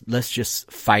decide, let's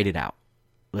just fight it out.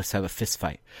 Let's have a fist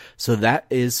fight. So that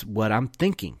is what I'm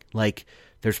thinking. Like,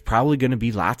 there's probably going to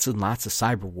be lots and lots of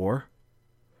cyber war.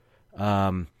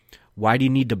 Why do you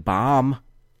need to bomb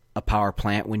a power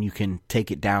plant when you can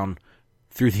take it down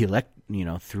through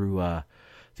the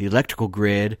electrical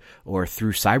grid or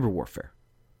through cyber warfare?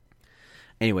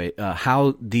 Anyway,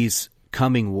 how these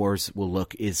coming wars will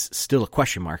look is still a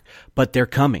question mark, but they're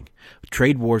coming.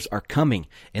 Trade wars are coming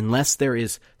unless there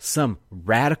is some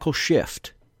radical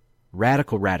shift.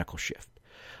 Radical shift.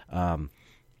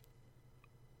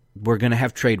 We're going to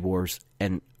have trade wars,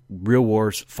 and real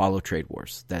wars follow trade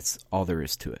wars. That's all there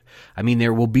is to it. I mean,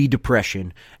 there will be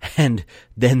depression, and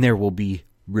then there will be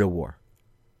real war.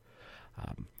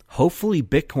 Hopefully,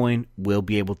 Bitcoin will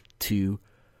be able to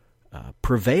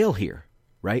prevail here,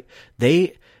 right?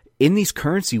 In these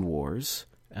currency wars,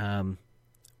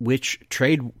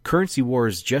 currency war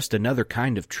is just another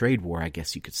kind of trade war, I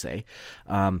guess you could say.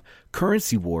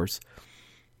 Currency wars,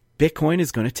 Bitcoin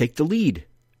is going to take the lead.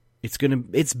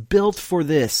 It's built for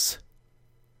this.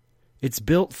 It's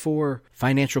built for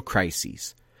financial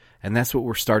crises. And that's what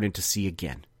we're starting to see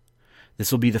again.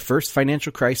 This will be the first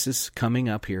financial crisis coming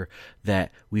up here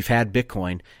that we've had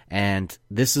Bitcoin, and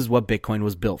this is what Bitcoin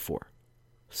was built for.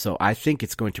 So I think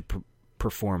it's going to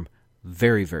perform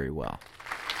very, very well.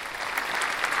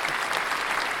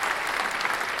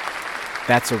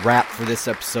 That's a wrap for this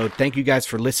episode. Thank you guys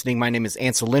for listening. My name is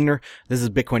Ansel Lindner. This is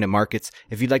Bitcoin and Markets.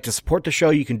 If you'd like to support the show,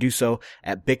 you can do so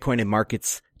at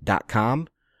bitcoinandmarkets.com.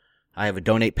 I have a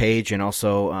donate page, and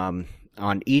also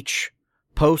on each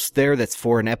post there that's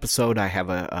for an episode, I have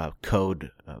a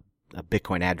code, a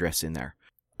Bitcoin address in there.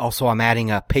 Also, I'm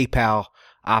adding a PayPal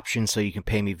option so you can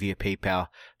pay me via PayPal,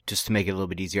 just to make it a little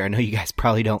bit easier. I know you guys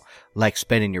probably don't like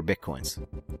spending your Bitcoins.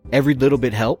 Every little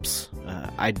bit helps.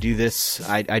 I do this.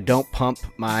 I don't pump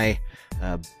my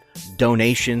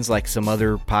donations like some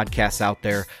other podcasts out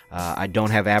there. I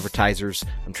don't have advertisers.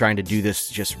 I'm trying to do this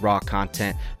just raw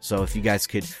content. So if you guys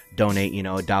could donate,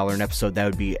 $1 an episode, that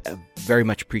would be very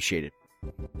much appreciated.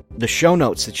 The show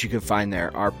notes that you can find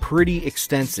there are pretty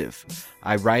extensive.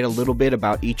 I write a little bit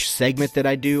about each segment that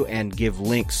I do and give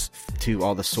links to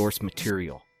all the source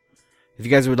material. If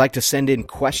you guys would like to send in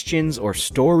questions or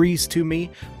stories to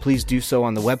me, please do so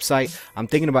on the website. I'm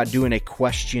thinking about doing a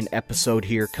question episode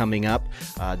here coming up.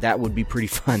 That would be pretty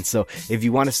fun. So if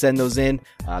you want to send those in,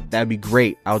 that'd be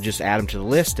great. I'll just add them to the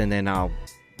list, and then I'll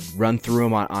run through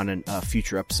them on a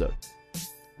future episode.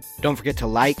 Don't forget to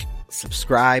like,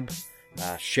 subscribe,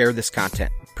 share this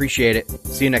content. Appreciate it.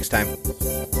 See you next time.